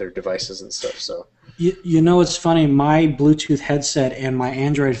all the other devices and stuff. So it's funny. My Bluetooth headset and my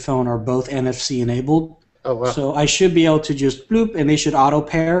Android phone are both NFC enabled. Oh wow! So I should be able to just bloop, and they should auto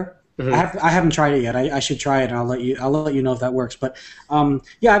pair. I haven't tried it yet. I should try it. And I'll let you know if that works. But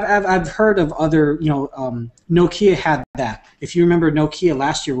yeah, I've heard of other. Nokia had that. If you remember Nokia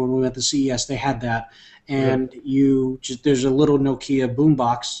last year when we went to CES, they had that, and there's a little Nokia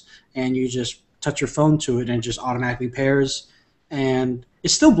boombox, and you just touch your phone to it, and it just automatically pairs, and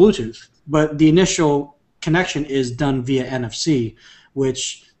it's still Bluetooth, but the initial connection is done via NFC,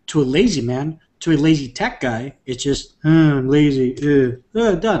 which to a lazy man, to a lazy tech guy, it's just lazy,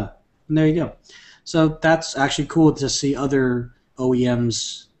 done. And there you go. So that's actually cool to see other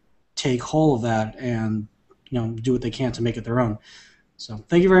OEMs take hold of that and do what they can to make it their own. So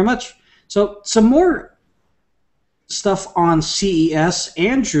thank you very much. So some more stuff on CES.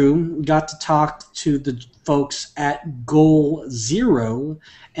 Andrew got to talk to the folks at Goal Zero,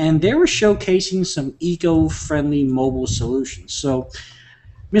 and they were showcasing some eco-friendly mobile solutions. So,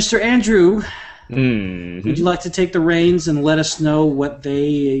 Mr. Andrew, would you like to take the reins and let us know what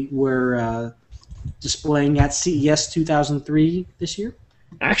they were displaying at CES 2003 this year?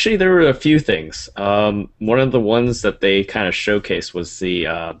 Actually, there were a few things. One of the ones that they kind of showcased was the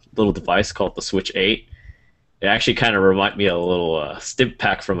little device called the Switch 8. It actually kind of reminded me of a little stimp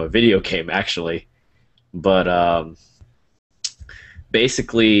pack from a video game, actually. But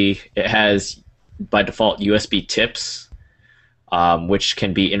basically, it has, by default, USB tips, which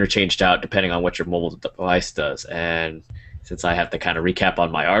can be interchanged out depending on what your mobile device does. And since I have to kind of recap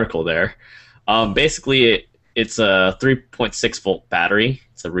on my article there, basically it's a 3.6 volt battery.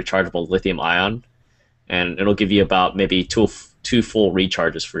 It's a rechargeable lithium ion, and it'll give you about maybe two full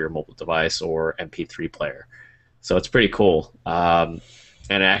recharges for your mobile device or MP3 player. So it's pretty cool. And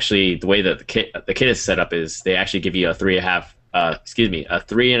actually, the way that the kit is set up is they actually give you a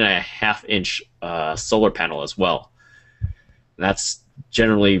 3.5 inch solar panel as well. And that's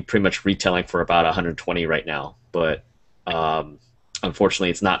generally pretty much retailing for about 120 right now, but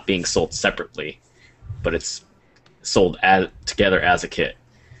unfortunately, it's not being sold separately, but it's sold together as a kit.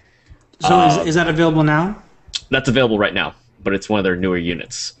 So is that available now? That's available right now, but it's one of their newer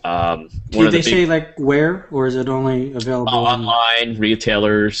units. Did they say like where, or is it only available online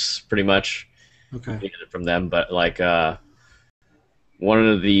retailers? Pretty much. Okay. You get it from them, but like one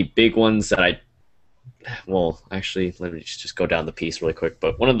of the big ones that actually, let me just go down the piece really quick.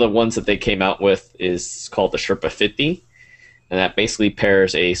 But one of the ones that they came out with is called the Sherpa 50, and that basically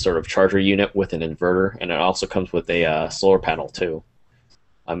pairs a sort of charger unit with an inverter, and it also comes with a solar panel too.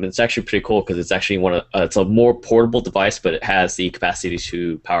 It's actually pretty cool because it's actually it's a more portable device, but it has the capacity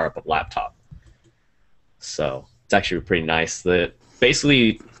to power up a laptop. So it's actually pretty nice.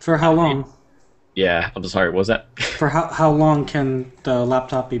 For how long? Yeah, I'm sorry. What was that? For how long can the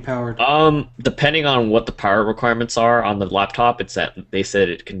laptop be powered? Depending on what the power requirements are on the laptop, they said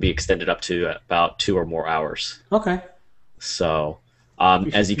it can be extended up to about 2 or more hours. Okay. So,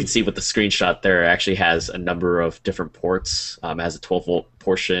 as you can see with the screenshot there, it actually has a number of different ports. It has a 12-volt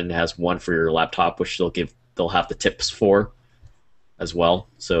portion, has one for your laptop, which they'll have the tips for as well,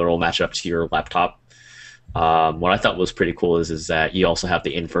 so it'll match up to your laptop. What I thought was pretty cool is that you also have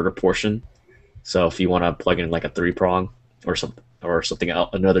the inverter portion. So if you want to plug in like a 3-prong or something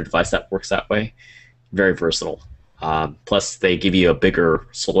else, another device that works that way, very versatile. Plus, they give you a bigger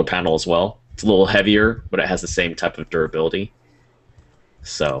solar panel as well. It's a little heavier, but it has the same type of durability.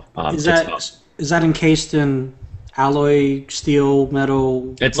 So is that encased in alloy, steel,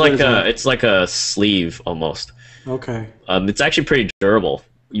 metal? It's like a sleeve almost. Okay. It's actually pretty durable.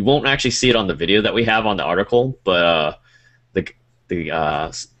 You won't actually see it on the video that we have on the article, but the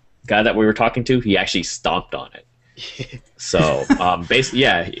guy that we were talking to, he actually stomped on it. So basically,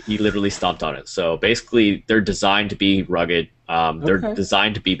 yeah, he literally stomped on it. So basically, they're designed to be rugged. They're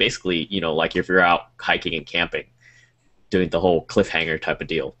designed to be basically, like if you're out hiking and camping, doing the whole cliffhanger type of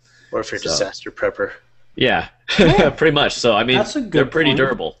deal. Or if you're a disaster prepper. Yeah, pretty much. So I mean, they're pretty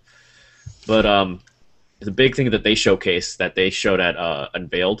durable. But the big thing that they showcased, that they showed at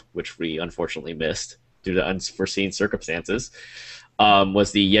Unveiled, which we unfortunately missed due to unforeseen circumstances,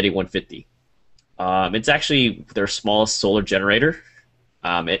 was the Yeti 150. It's actually their smallest solar generator.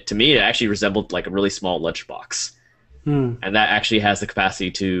 To me, it actually resembled like a really small lunchbox. And that actually has the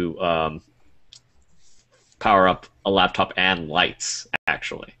capacity to power up a laptop and lights,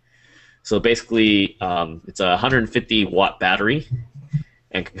 actually. So basically, it's a 150-watt battery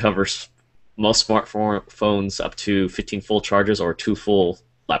and can cover most smartphones up to 15 full charges or 2 full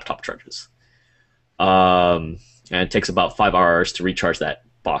laptop charges. And it takes about 5 hours to recharge that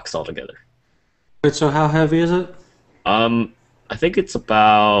box altogether. Wait, so how heavy is it? I think it's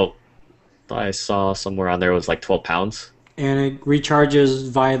about, I saw somewhere on there it was like 12 pounds. And it recharges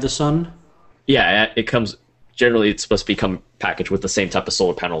via the sun? Yeah, it comes, generally it's supposed to be package with the same type of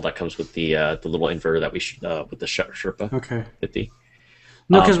solar panel that comes with the little inverter that with the Sherpa Okay. 50.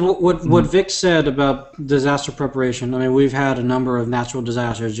 No, because what Vic said about disaster preparation. I mean, we've had a number of natural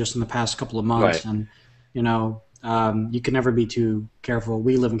disasters just in the past couple of months, Right. and you can never be too careful.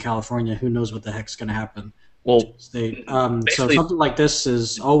 We live in California. Who knows what the heck's going to happen? Well, State. So basically, something like this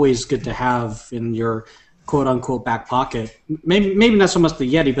is always good to have in your quote unquote back pocket. Maybe not so much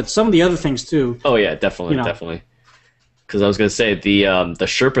the Yeti, but some of the other things too. oh yeah, definitely, You know. definitely. Because I was gonna say the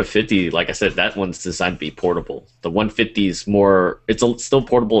Sherpa 50, like I said, that one's designed to be portable. The 150 is more, still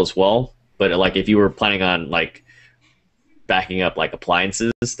portable as well, but like if you were planning on like backing up like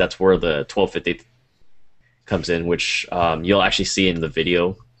appliances, that's where the 1250 comes in, which you'll actually see in the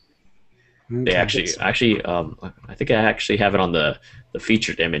video. They Okay. actually, I think I actually have it on the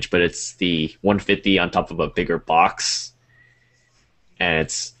featured image, but it's the 150 on top of a bigger box,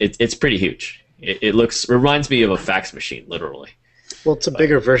 and it's pretty huge. It reminds me of a fax machine, literally. Well, it's a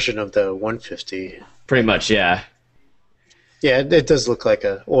bigger version of the 150. Pretty much, yeah. Yeah, it does look like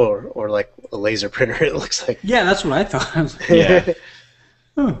or like a laser printer. It looks like. Yeah, that's what I thought. I was like, Yeah.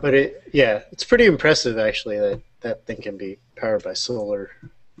 But it's pretty impressive actually that thing can be powered by solar.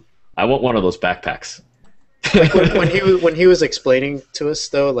 I want one of those backpacks. when he was explaining to us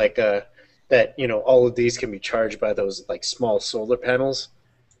though, like that all of these can be charged by those like small solar panels.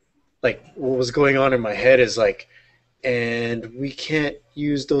 Like what was going on in my head is like, and we can't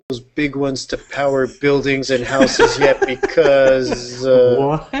use those big ones to power buildings and houses yet because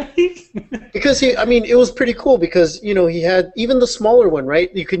what? because it was pretty cool because he had even the smaller one,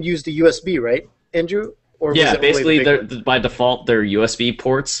 right? You can use the USB, right, Andrew? Or Yeah, was it only basically, the big one? by default, they're USB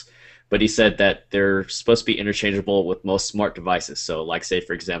ports, but he said that they're supposed to be interchangeable with most smart devices. So, like, say,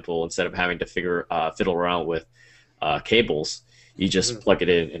 for example, instead of having to fiddle around with cables, you just plug it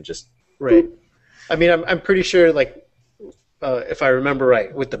in and just... Right. I mean, I'm pretty sure, like, if I remember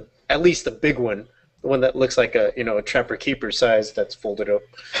right, with at least the big one, the one that looks like a trapper keeper size that's folded up.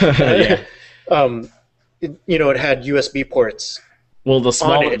 Yeah. It had USB ports Well, the on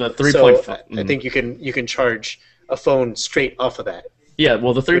small, it, the so 3.5... I think you can charge a phone straight off of that. Yeah,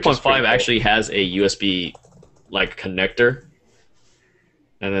 well, the Which is 3.5 pretty cool. actually has a USB, like, connector,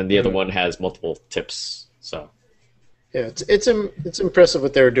 and then the other one has multiple tips, so... Yeah, it's impressive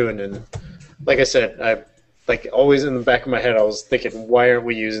what they were doing, and like I said, I like always in the back of my head, I was thinking, why aren't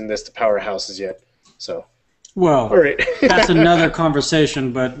we using this to power houses yet? So, Well, all right, that's another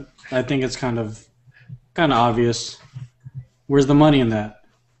conversation, but I think it's kind of obvious. Where's the money in that?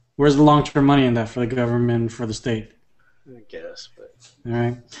 Where's the long-term money in that for the government, for the state? I guess, but All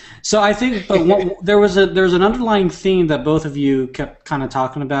right. So I think, but there's an underlying theme that both of you kept kind of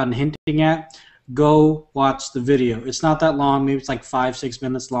talking about and hinting at. Go watch the video. It's not that long. Maybe it's like 5-6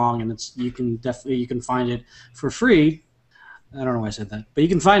 minutes long, and you can find it for free. I don't know why I said that, but you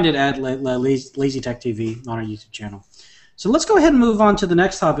can find it at Lazy Tech TV on our YouTube channel. So let's go ahead and move on to the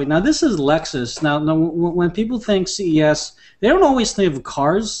next topic. Now this is Lexus. Now when people think CES, they don't always think of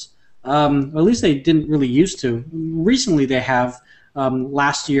cars. Or at least they didn't really used to. Recently they have.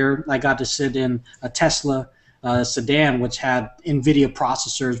 Last year I got to sit in a Tesla sedan, which had NVIDIA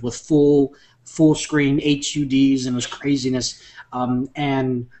processors with full screen HUDs, and it was craziness.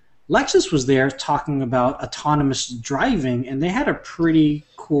 And Lexus was there talking about autonomous driving, and they had a pretty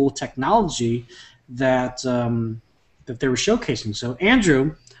cool technology that they were showcasing. So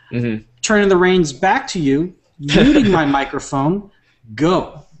Andrew, turning the reins back to you, muting my microphone,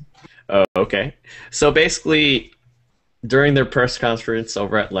 go. Oh, okay. So basically, during their press conference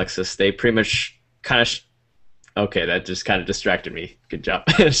over at Lexus, they pretty much kind of... Okay, that just kind of distracted me. Good job.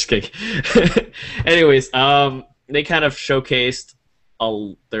 Just kidding. Anyways, they kind of showcased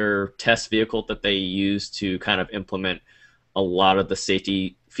their test vehicle that they use to kind of implement a lot of the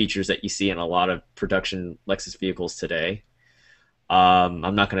safety features that you see in a lot of production Lexus vehicles today.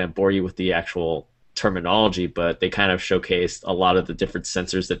 I'm not going to bore you with the actual terminology, but they kind of showcased a lot of the different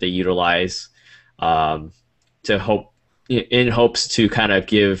sensors that they utilize in hopes to kind of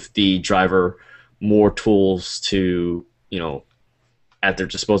give the driver more tools to, at their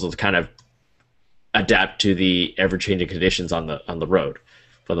disposal to kind of adapt to the ever-changing conditions on the road,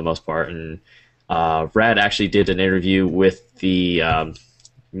 for the most part. And Brad actually did an interview with the,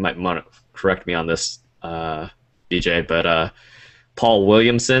 you might want to correct me on this, DJ, but Paul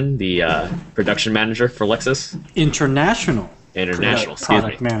Williamson, the production manager for Lexus. International Excuse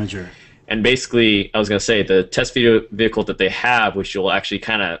product me. manager. And basically, I was going to say, the test vehicle that they have, which you'll actually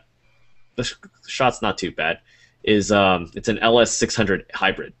kind of, the shot's not too bad, is it's an LS600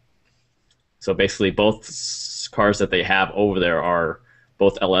 hybrid. So basically both cars that they have over there are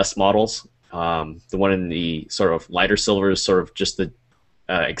both LS models, The one in the sort of lighter silver is sort of just the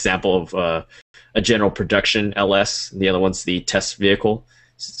example of a general production LS. The other one's the test vehicle.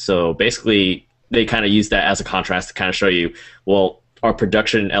 So basically, they kind of use that as a contrast to kind of show you, well, our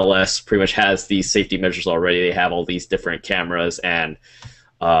production LS pretty much has these safety measures already. They have all these different cameras and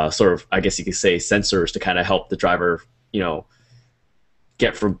sort of, I guess you could say, sensors to kind of help the driver,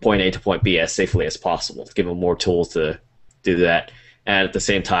 get from point A to point B as safely as possible, to give them more tools to do that. And at the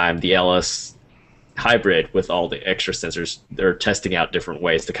same time, the LS hybrid with all the extra sensors, they're testing out different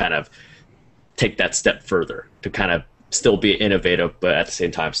ways to kind of take that step further, to kind of still be innovative, but at the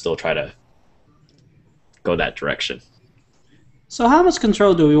same time still try to go that direction. So how much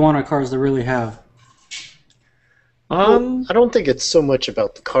control do we want our cars to really have? Well, I don't think it's so much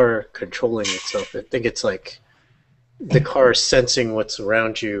about the car controlling itself. I think it's like the car sensing what's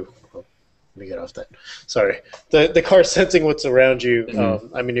around you. Oh, let me get off that. Sorry. The car sensing what's around you.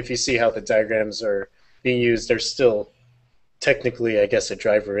 I mean, if you see how the diagrams are being used, there's still technically, I guess, a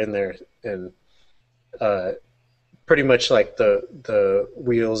driver in there, and pretty much like the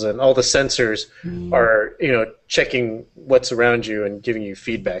wheels and all the sensors are, checking what's around you and giving you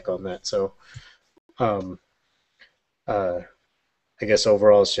feedback on that. So, I guess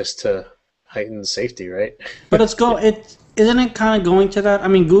overall it's just to heighten safety, right? But isn't it kind of going to that? I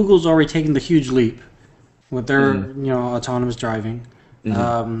mean, Google's already taken the huge leap with their autonomous driving.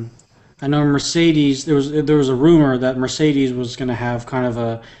 I know Mercedes. There was a rumor that Mercedes was going to have kind of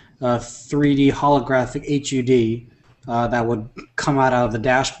a 3D holographic HUD that would come out of the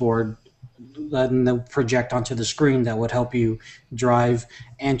dashboard and then project onto the screen that would help you drive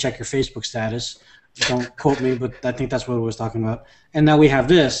and check your Facebook status. Don't quote me, but I think that's what it was talking about. And now we have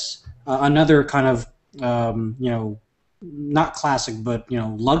this, another kind of, not classic, but,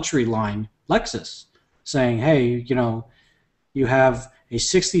 luxury line, Lexus, saying, hey, you have a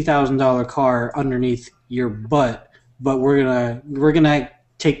 $60,000 car underneath your butt, but we're gonna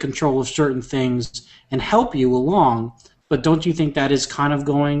take control of certain things and help you along. But don't you think that is kind of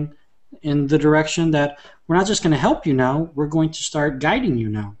going in the direction that we're not just going to help you now, we're going to start guiding you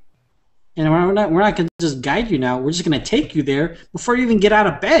now? And we're not going to just guide you now. We're just going to take you there before you even get out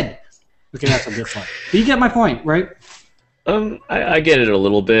of bed. Okay, that's a bit fun. But you get my point, right? I get it a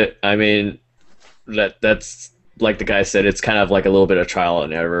little bit. I mean, that's like the guy said. It's kind of like a little bit of trial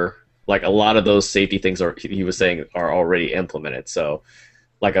and error. Like a lot of those safety things he was saying are already implemented. So,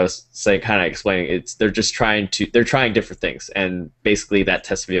 like I was saying, kind of explaining, they're trying different things, and basically that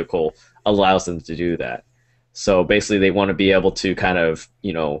test vehicle allows them to do that. So basically, they want to be able to kind of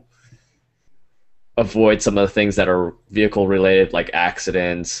avoid some of the things that are vehicle related, like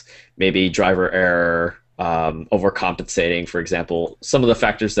accidents, maybe driver error, overcompensating, for example. Some of the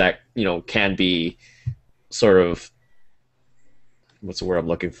factors that can be sort of, what's the word I'm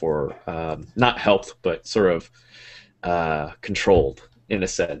looking for? Not helped, but sort of controlled in a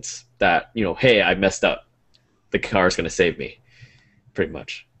sense that, hey, I messed up. The car is going to save me, pretty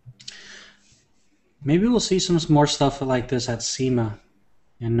much. Maybe we'll see some more stuff like this at SEMA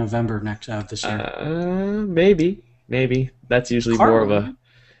in November this year. Maybe. That's usually more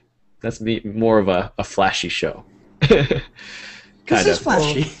of a flashy show. This is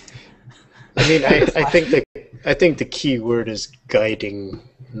flashy. I mean, I think the key word is guiding,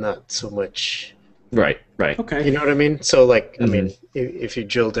 not so much. Right. Okay. You know what I mean? So, like, I mean, if you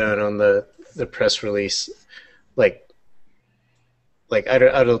drill down on the press release, like I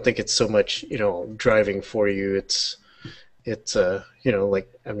don't think it's so much driving for you. It's like,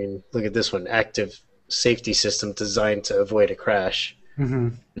 I mean, look at this one: active safety system designed to avoid a crash.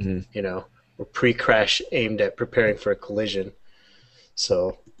 Or pre-crash aimed at preparing for a collision.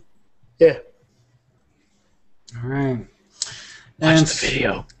 So, yeah. All right. Watch the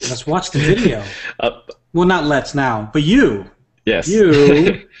video. Let's watch the video. Well, not let's now, but you. Yes.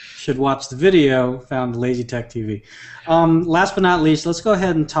 You should watch the video found on Lazy Tech TV. Last but not least, let's go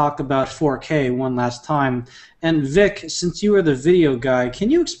ahead and talk about 4K one last time. And Vic, since you are the video guy, can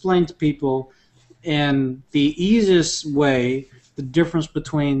you explain to people in the easiest way the difference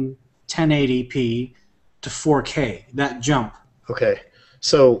between 1080p to 4K, that jump? Okay.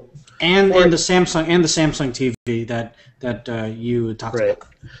 So and the Samsung TV that you talked about.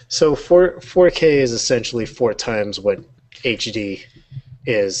 So 4K is essentially 4 times what HD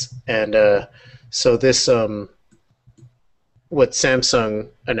is, and so this what Samsung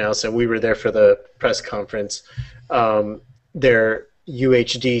announced, and we were there for the press conference. Their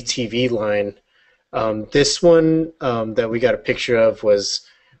UHD TV line. This one that we got a picture of was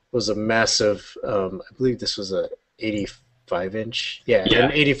a massive. I believe this was a 85-inch. Yeah,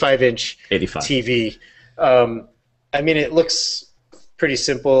 an 85-inch TV. I mean, it looks pretty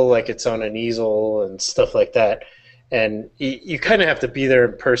simple, like it's on an easel and stuff like that. And you kind of have to be there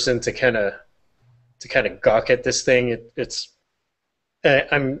in person to kind of gawk at this thing.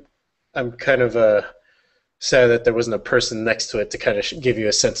 I'm kind of sad that there wasn't a person next to it to kind of give you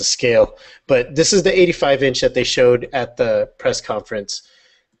a sense of scale. But this is the 85-inch that they showed at the press conference.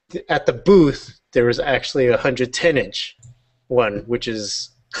 At the booth, there was actually a 110-inch one, which is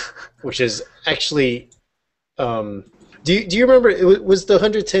actually. Do you remember? Was the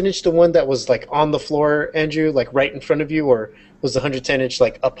 110-inch the one that was like on the floor, Andrew, like right in front of you, or was the 110-inch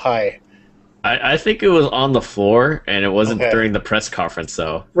like up high? I think it was on the floor, and it wasn't Okay. during the press conference,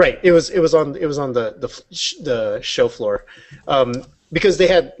 though. Right. It was on the show floor, because they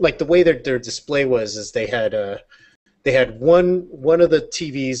had like the way their display was is they had one of the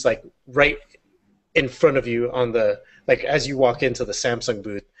TVs like right in front of you on the like as you walk into the Samsung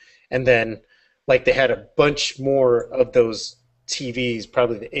booth, and then like they had a bunch more of those TVs,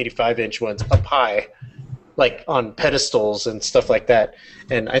 probably the 85-inch ones, up high, like on pedestals and stuff like that.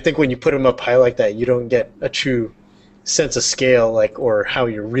 And I think when you put them up high like that, you don't get a true sense of scale, like or how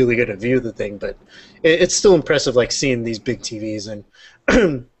you're really going to view the thing. But it's still impressive, like seeing these big TVs.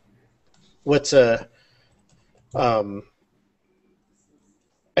 And what's I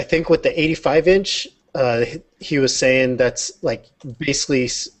think with the 85-inch, he was saying that's like basically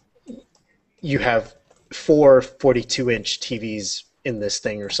you have four 42-inch TVs in this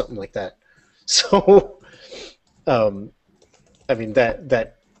thing or something like that. So, I mean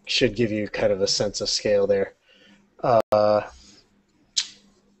that should give you kind of a sense of scale there.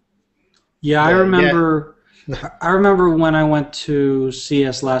 Yeah, I remember. I remember when I went to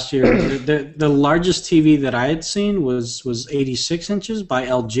CES last year. The largest TV that I had seen was 86 inches by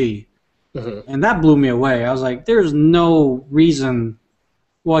LG, and that blew me away. I was like, "There's no reason."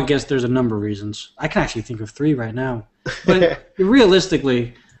 Well, I guess there's a number of reasons. I can actually think of three right now, but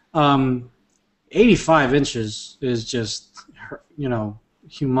realistically, 85 inches is just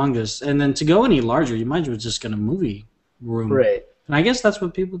humongous. And then to go any larger, you might as well just get a movie room, Right. and I guess that's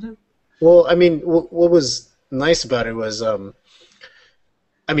what people do. Well, I mean, what was nice about it was, I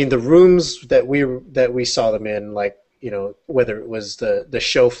mean, the rooms that we saw them in, like whether it was the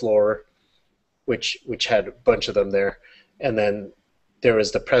show floor, which had a bunch of them there, and then there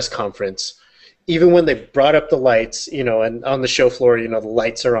was the press conference. Even when they brought up the lights, and on the show floor, the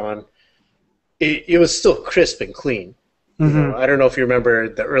lights are on. It was still crisp and clean. I don't know if you remember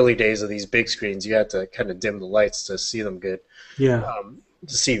the early days of these big screens. You had to kind of dim the lights to see them good. Yeah.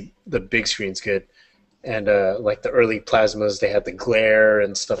 To see the big screens good, and like the early plasmas, they had the glare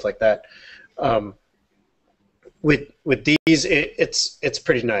and stuff like that. With these, it's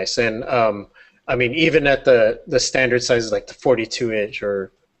pretty nice, and I mean, even at the standard sizes like the 42-inch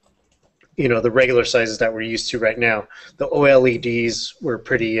or the regular sizes that we're used to right now, the OLEDs were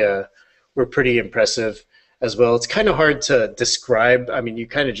pretty impressive as well. It's kind of hard to describe. I mean, you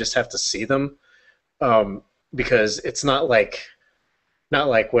kind of just have to see them, because it's not like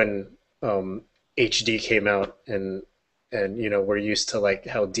when HD came out and we're used to like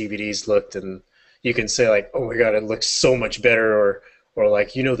how DVDs looked, and you can say like, oh my god, it looks so much better, or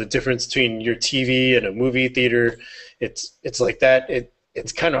like the difference between your TV and a movie theater. It's like that.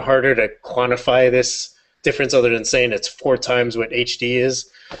 It's kind of harder to quantify this difference other than saying it's 4 times what HD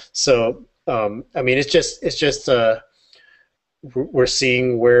is. So I mean, it's just we're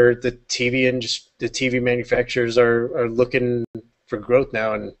seeing where the TV manufacturers are looking for growth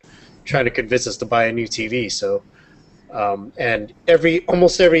now and trying to convince us to buy a new TV. So and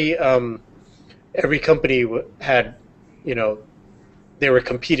almost every company had they were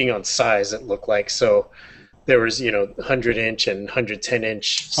competing on size, it looked like. So there was 100-inch and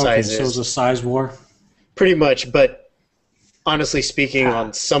 110-inch sizes. Okay, so it was a size war. Pretty much, but honestly speaking,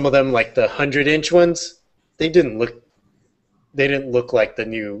 on some of them, like the 100-inch ones, they didn't look like the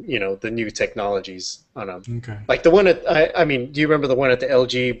new technologies on them. Okay. Like the one I mean, do you remember the one at the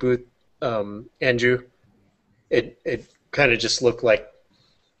LG booth, Andrew? It kind of just looked like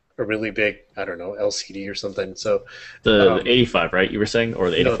a really big, I don't know, LCD or something. So The 85, right? You were saying, or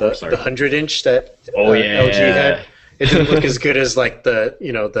the 84? the Sorry. 100-inch that Yeah. LG had. It didn't look as good as like the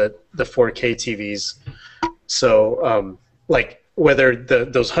 4K TVs. So like whether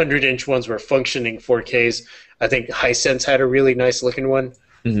those 100-inch ones were functioning 4Ks, I think Hisense had a really nice looking one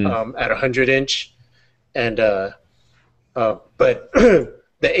at 100-inch, and but the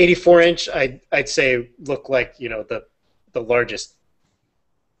 84-inch I'd say looked like the largest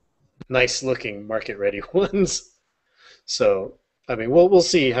nice looking market ready ones. So I mean we'll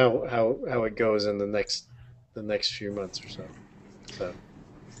see how it goes in the next few months or so,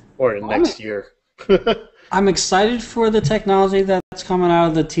 or in the next year. I'm excited for the technology that's coming out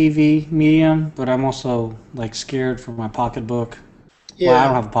of the TV medium, but I'm also like scared for my pocketbook. Yeah. Well, I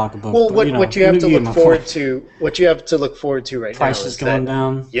don't have a pocketbook, Well, but what you have to look my forward phone. to, what you have to look forward to right now Prices is going that,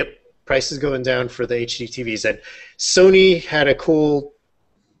 down. yep, prices going down for the HD TVs. And Sony had a cool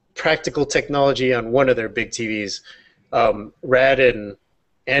practical technology on one of their big TVs. Rad and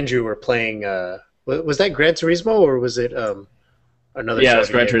Andrew were playing. Was that Gran Turismo or was it another Yeah, it's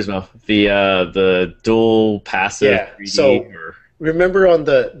Sony Gran game? Turismo. The dual passive Yeah. 3D So or remember on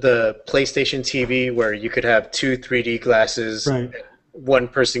the PlayStation TV where you could have two 3D glasses, Right. one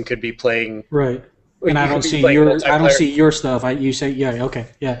person could be playing, Right. or And you I could don't be see playing multiplayer. your stuff. You say yeah, okay,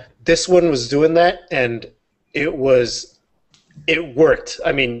 yeah. This one was doing that, and it worked.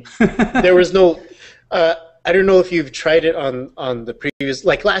 I mean, there was no. Uh, I don't know if you've tried it on the previous,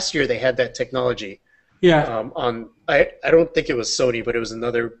 like last year they had that technology. Yeah. I don't think it was Sony, but it was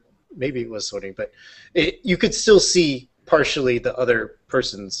another. Maybe it was Sony, but you could still see partially the other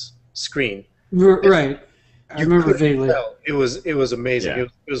person's screen. Right. I You remember couldn't vaguely. tell. It was amazing. yeah.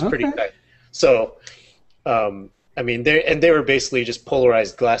 It was pretty Okay. tight. So, I mean, they were basically just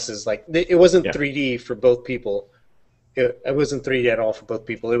polarized glasses. Like it wasn't Yeah. 3D for both people. It wasn't 3D at all for both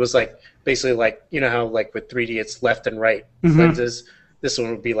people. It was like basically like you know how like with 3D it's left and right lenses. This one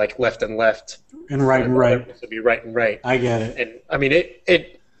would be like left and left. And right and The other right. ones would be right and right. I get it. And I mean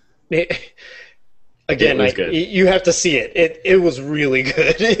it again, was like good. you have to see it. It was really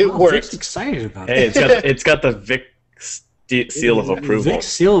good. It Oh, Vic's worked. excited about Hey, it. it's got the Vic seal of approval. Vic's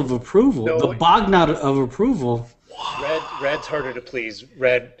seal of approval. No. The Bognut of approval. Rad's harder to please.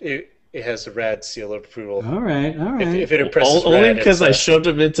 Rad it has a Rad seal of approval. All right. All right. If it impresses Only Rad, because I it's, shoved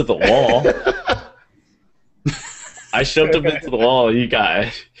him into the wall. I shoved him into the wall. He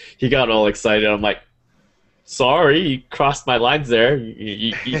got all excited. I'm like, sorry, you crossed my lines there.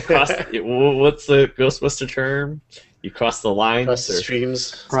 You crossed. What's the Ghostbuster term? You crossed the lines. across the or-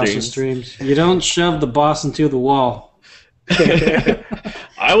 streams. Across the streams. You don't shove the boss into the wall.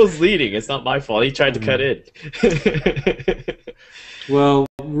 I was leading. It's not my fault. He tried to cut in. Well,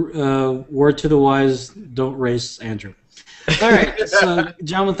 word to the wise, don't race Andrew. All right, so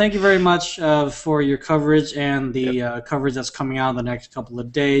gentlemen, thank you very much for your coverage and the coverage that's coming out in the next couple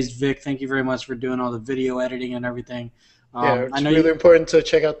of days. Vic, thank you very much for doing all the video editing and everything. Yeah, it's I know really important to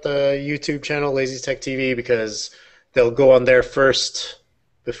check out the YouTube channel, Lazy Tech TV, because they'll go on there first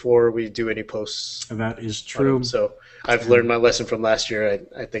before we do any posts. that is on true. them. So I've learned my lesson from last year.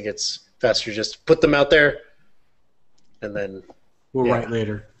 I think it's faster just put them out there, and then We'll yeah. write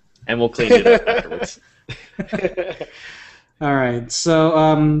later. And we'll clean it up afterwards. All right,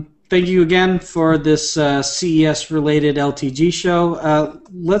 so thank you again for this CES-related LTG show.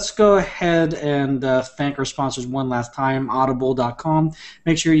 Let's go ahead and thank our sponsors one last time, audible.com.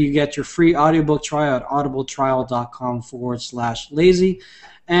 Make sure you get your free audiobook trial at audibletrial.com/lazy.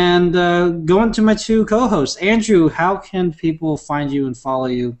 And going to my two co-hosts. Andrew, how can people find you and follow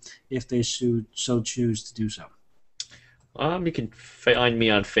you if they so choose to do so? You can find me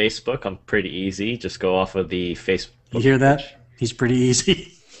on Facebook. I'm pretty easy. Just go off of the Facebook. You hear that? He's pretty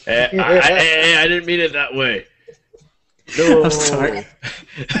easy. I didn't mean it that way. No. I'm sorry.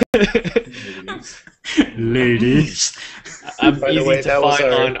 Ladies. I'm by the easy way, to that was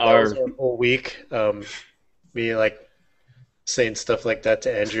find on that was our. our whole week. Me like saying stuff like that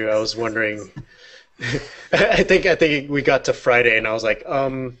to Andrew. I was wondering. I think we got to Friday, and I was like,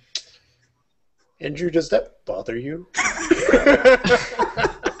 Andrew, does that bother you?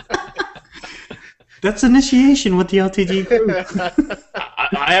 That's initiation with the LTG crew.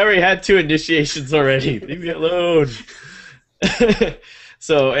 I already had 2 initiations already. Leave me alone.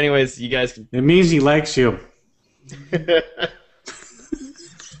 So, anyways, you guys can. It means he likes you.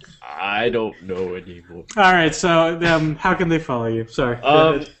 I don't know anymore. All right, so how can they follow you? Sorry.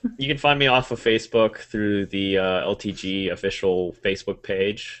 You can find me off of Facebook through the LTG official Facebook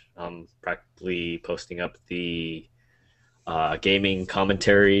page. I'm practically posting up the gaming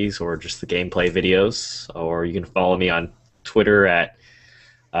commentaries or just the gameplay videos. Or you can follow me on Twitter at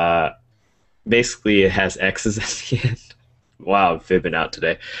basically it has X's at the end. Wow, I'm fibbing out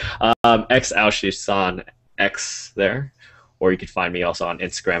today. X Aoshisan X there. Or you can find me also on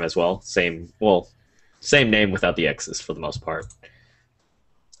Instagram as well. Same name without the X's for the most part.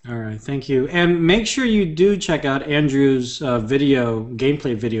 All right, thank you. And make sure you do check out Andrew's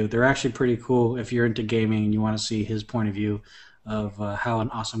gameplay video. They're actually pretty cool if you're into gaming and you want to see his point of view of how an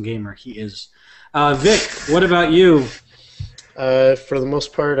awesome gamer he is. Vic, what about you? For the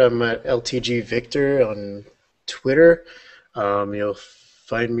most part, I'm at LTG Victor on Twitter. You'll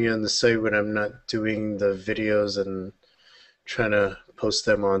find me on the site when I'm not doing the videos and trying to post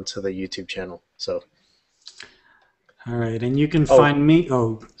them onto the YouTube channel. So All right, and you can find me.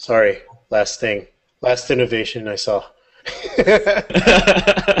 Oh, sorry. Last thing. Last innovation I saw.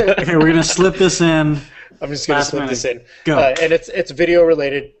 okay, we're gonna slip this in. I'm just gonna slip this in. Go. And it's video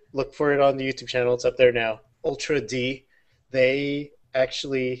related. Look for it on the YouTube channel. It's up there now. Ultra D. They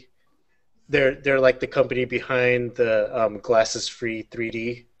actually, they're like the company behind the glasses free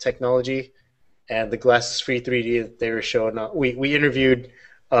 3D technology, and the glasses free 3D that they were showing. We interviewed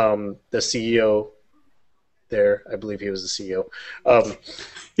the CEO there. I believe he was the CEO.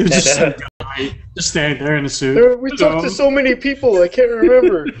 He was just some guy just standing there in a suit. We talked to so many people, I can't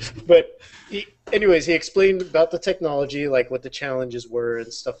remember. But anyways, he explained about the technology, like what the challenges were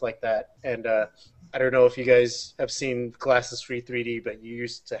and stuff like that. And I don't know if you guys have seen glasses free 3D, but you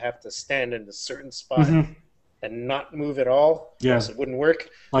used to have to stand in a certain spot and not move at all. Yeah, else it wouldn't work.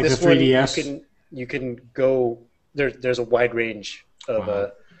 Like this the 3DS. One, you can go. There's a wide range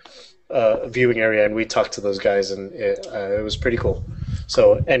of viewing area, and we talked to those guys, and it was pretty cool.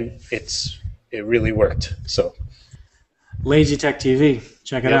 So, and it really worked. So, Lazy Tech TV,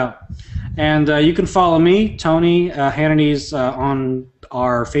 check it out. And you can follow me, Tony Hannity's, on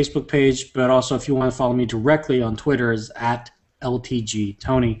our Facebook page, but also if you want to follow me directly on Twitter is at LTG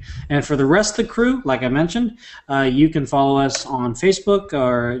Tony. And for the rest of the crew, like I mentioned, you can follow us on Facebook,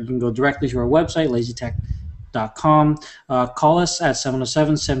 or you can go directly to our website, lazytech.com. Call us at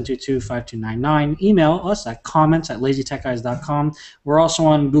 707-722-5299. Email us at comments@lazytechguys.com. We're also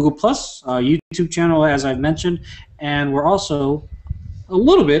on Google+, YouTube channel, as I've mentioned, and we're also a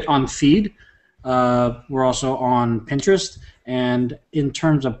little bit on Feed. We're also on Pinterest. And in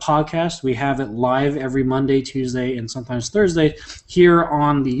terms of podcasts, we have it live every Monday, Tuesday, and sometimes Thursday here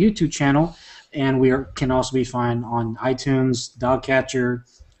on the YouTube channel. And we can also be found on iTunes, Dogcatcher,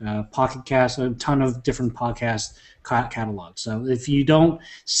 Pocket Cast, a ton of different podcast catalogs. So if you don't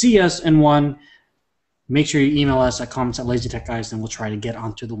see us in one, make sure you email us at comments@lazytechguys, and we'll try to get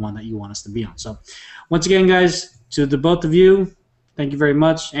onto the one that you want us to be on. So once again, guys, to the both of you, thank you very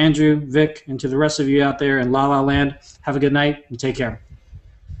much, Andrew, Vic, and to the rest of you out there in La La Land, have a good night and take care.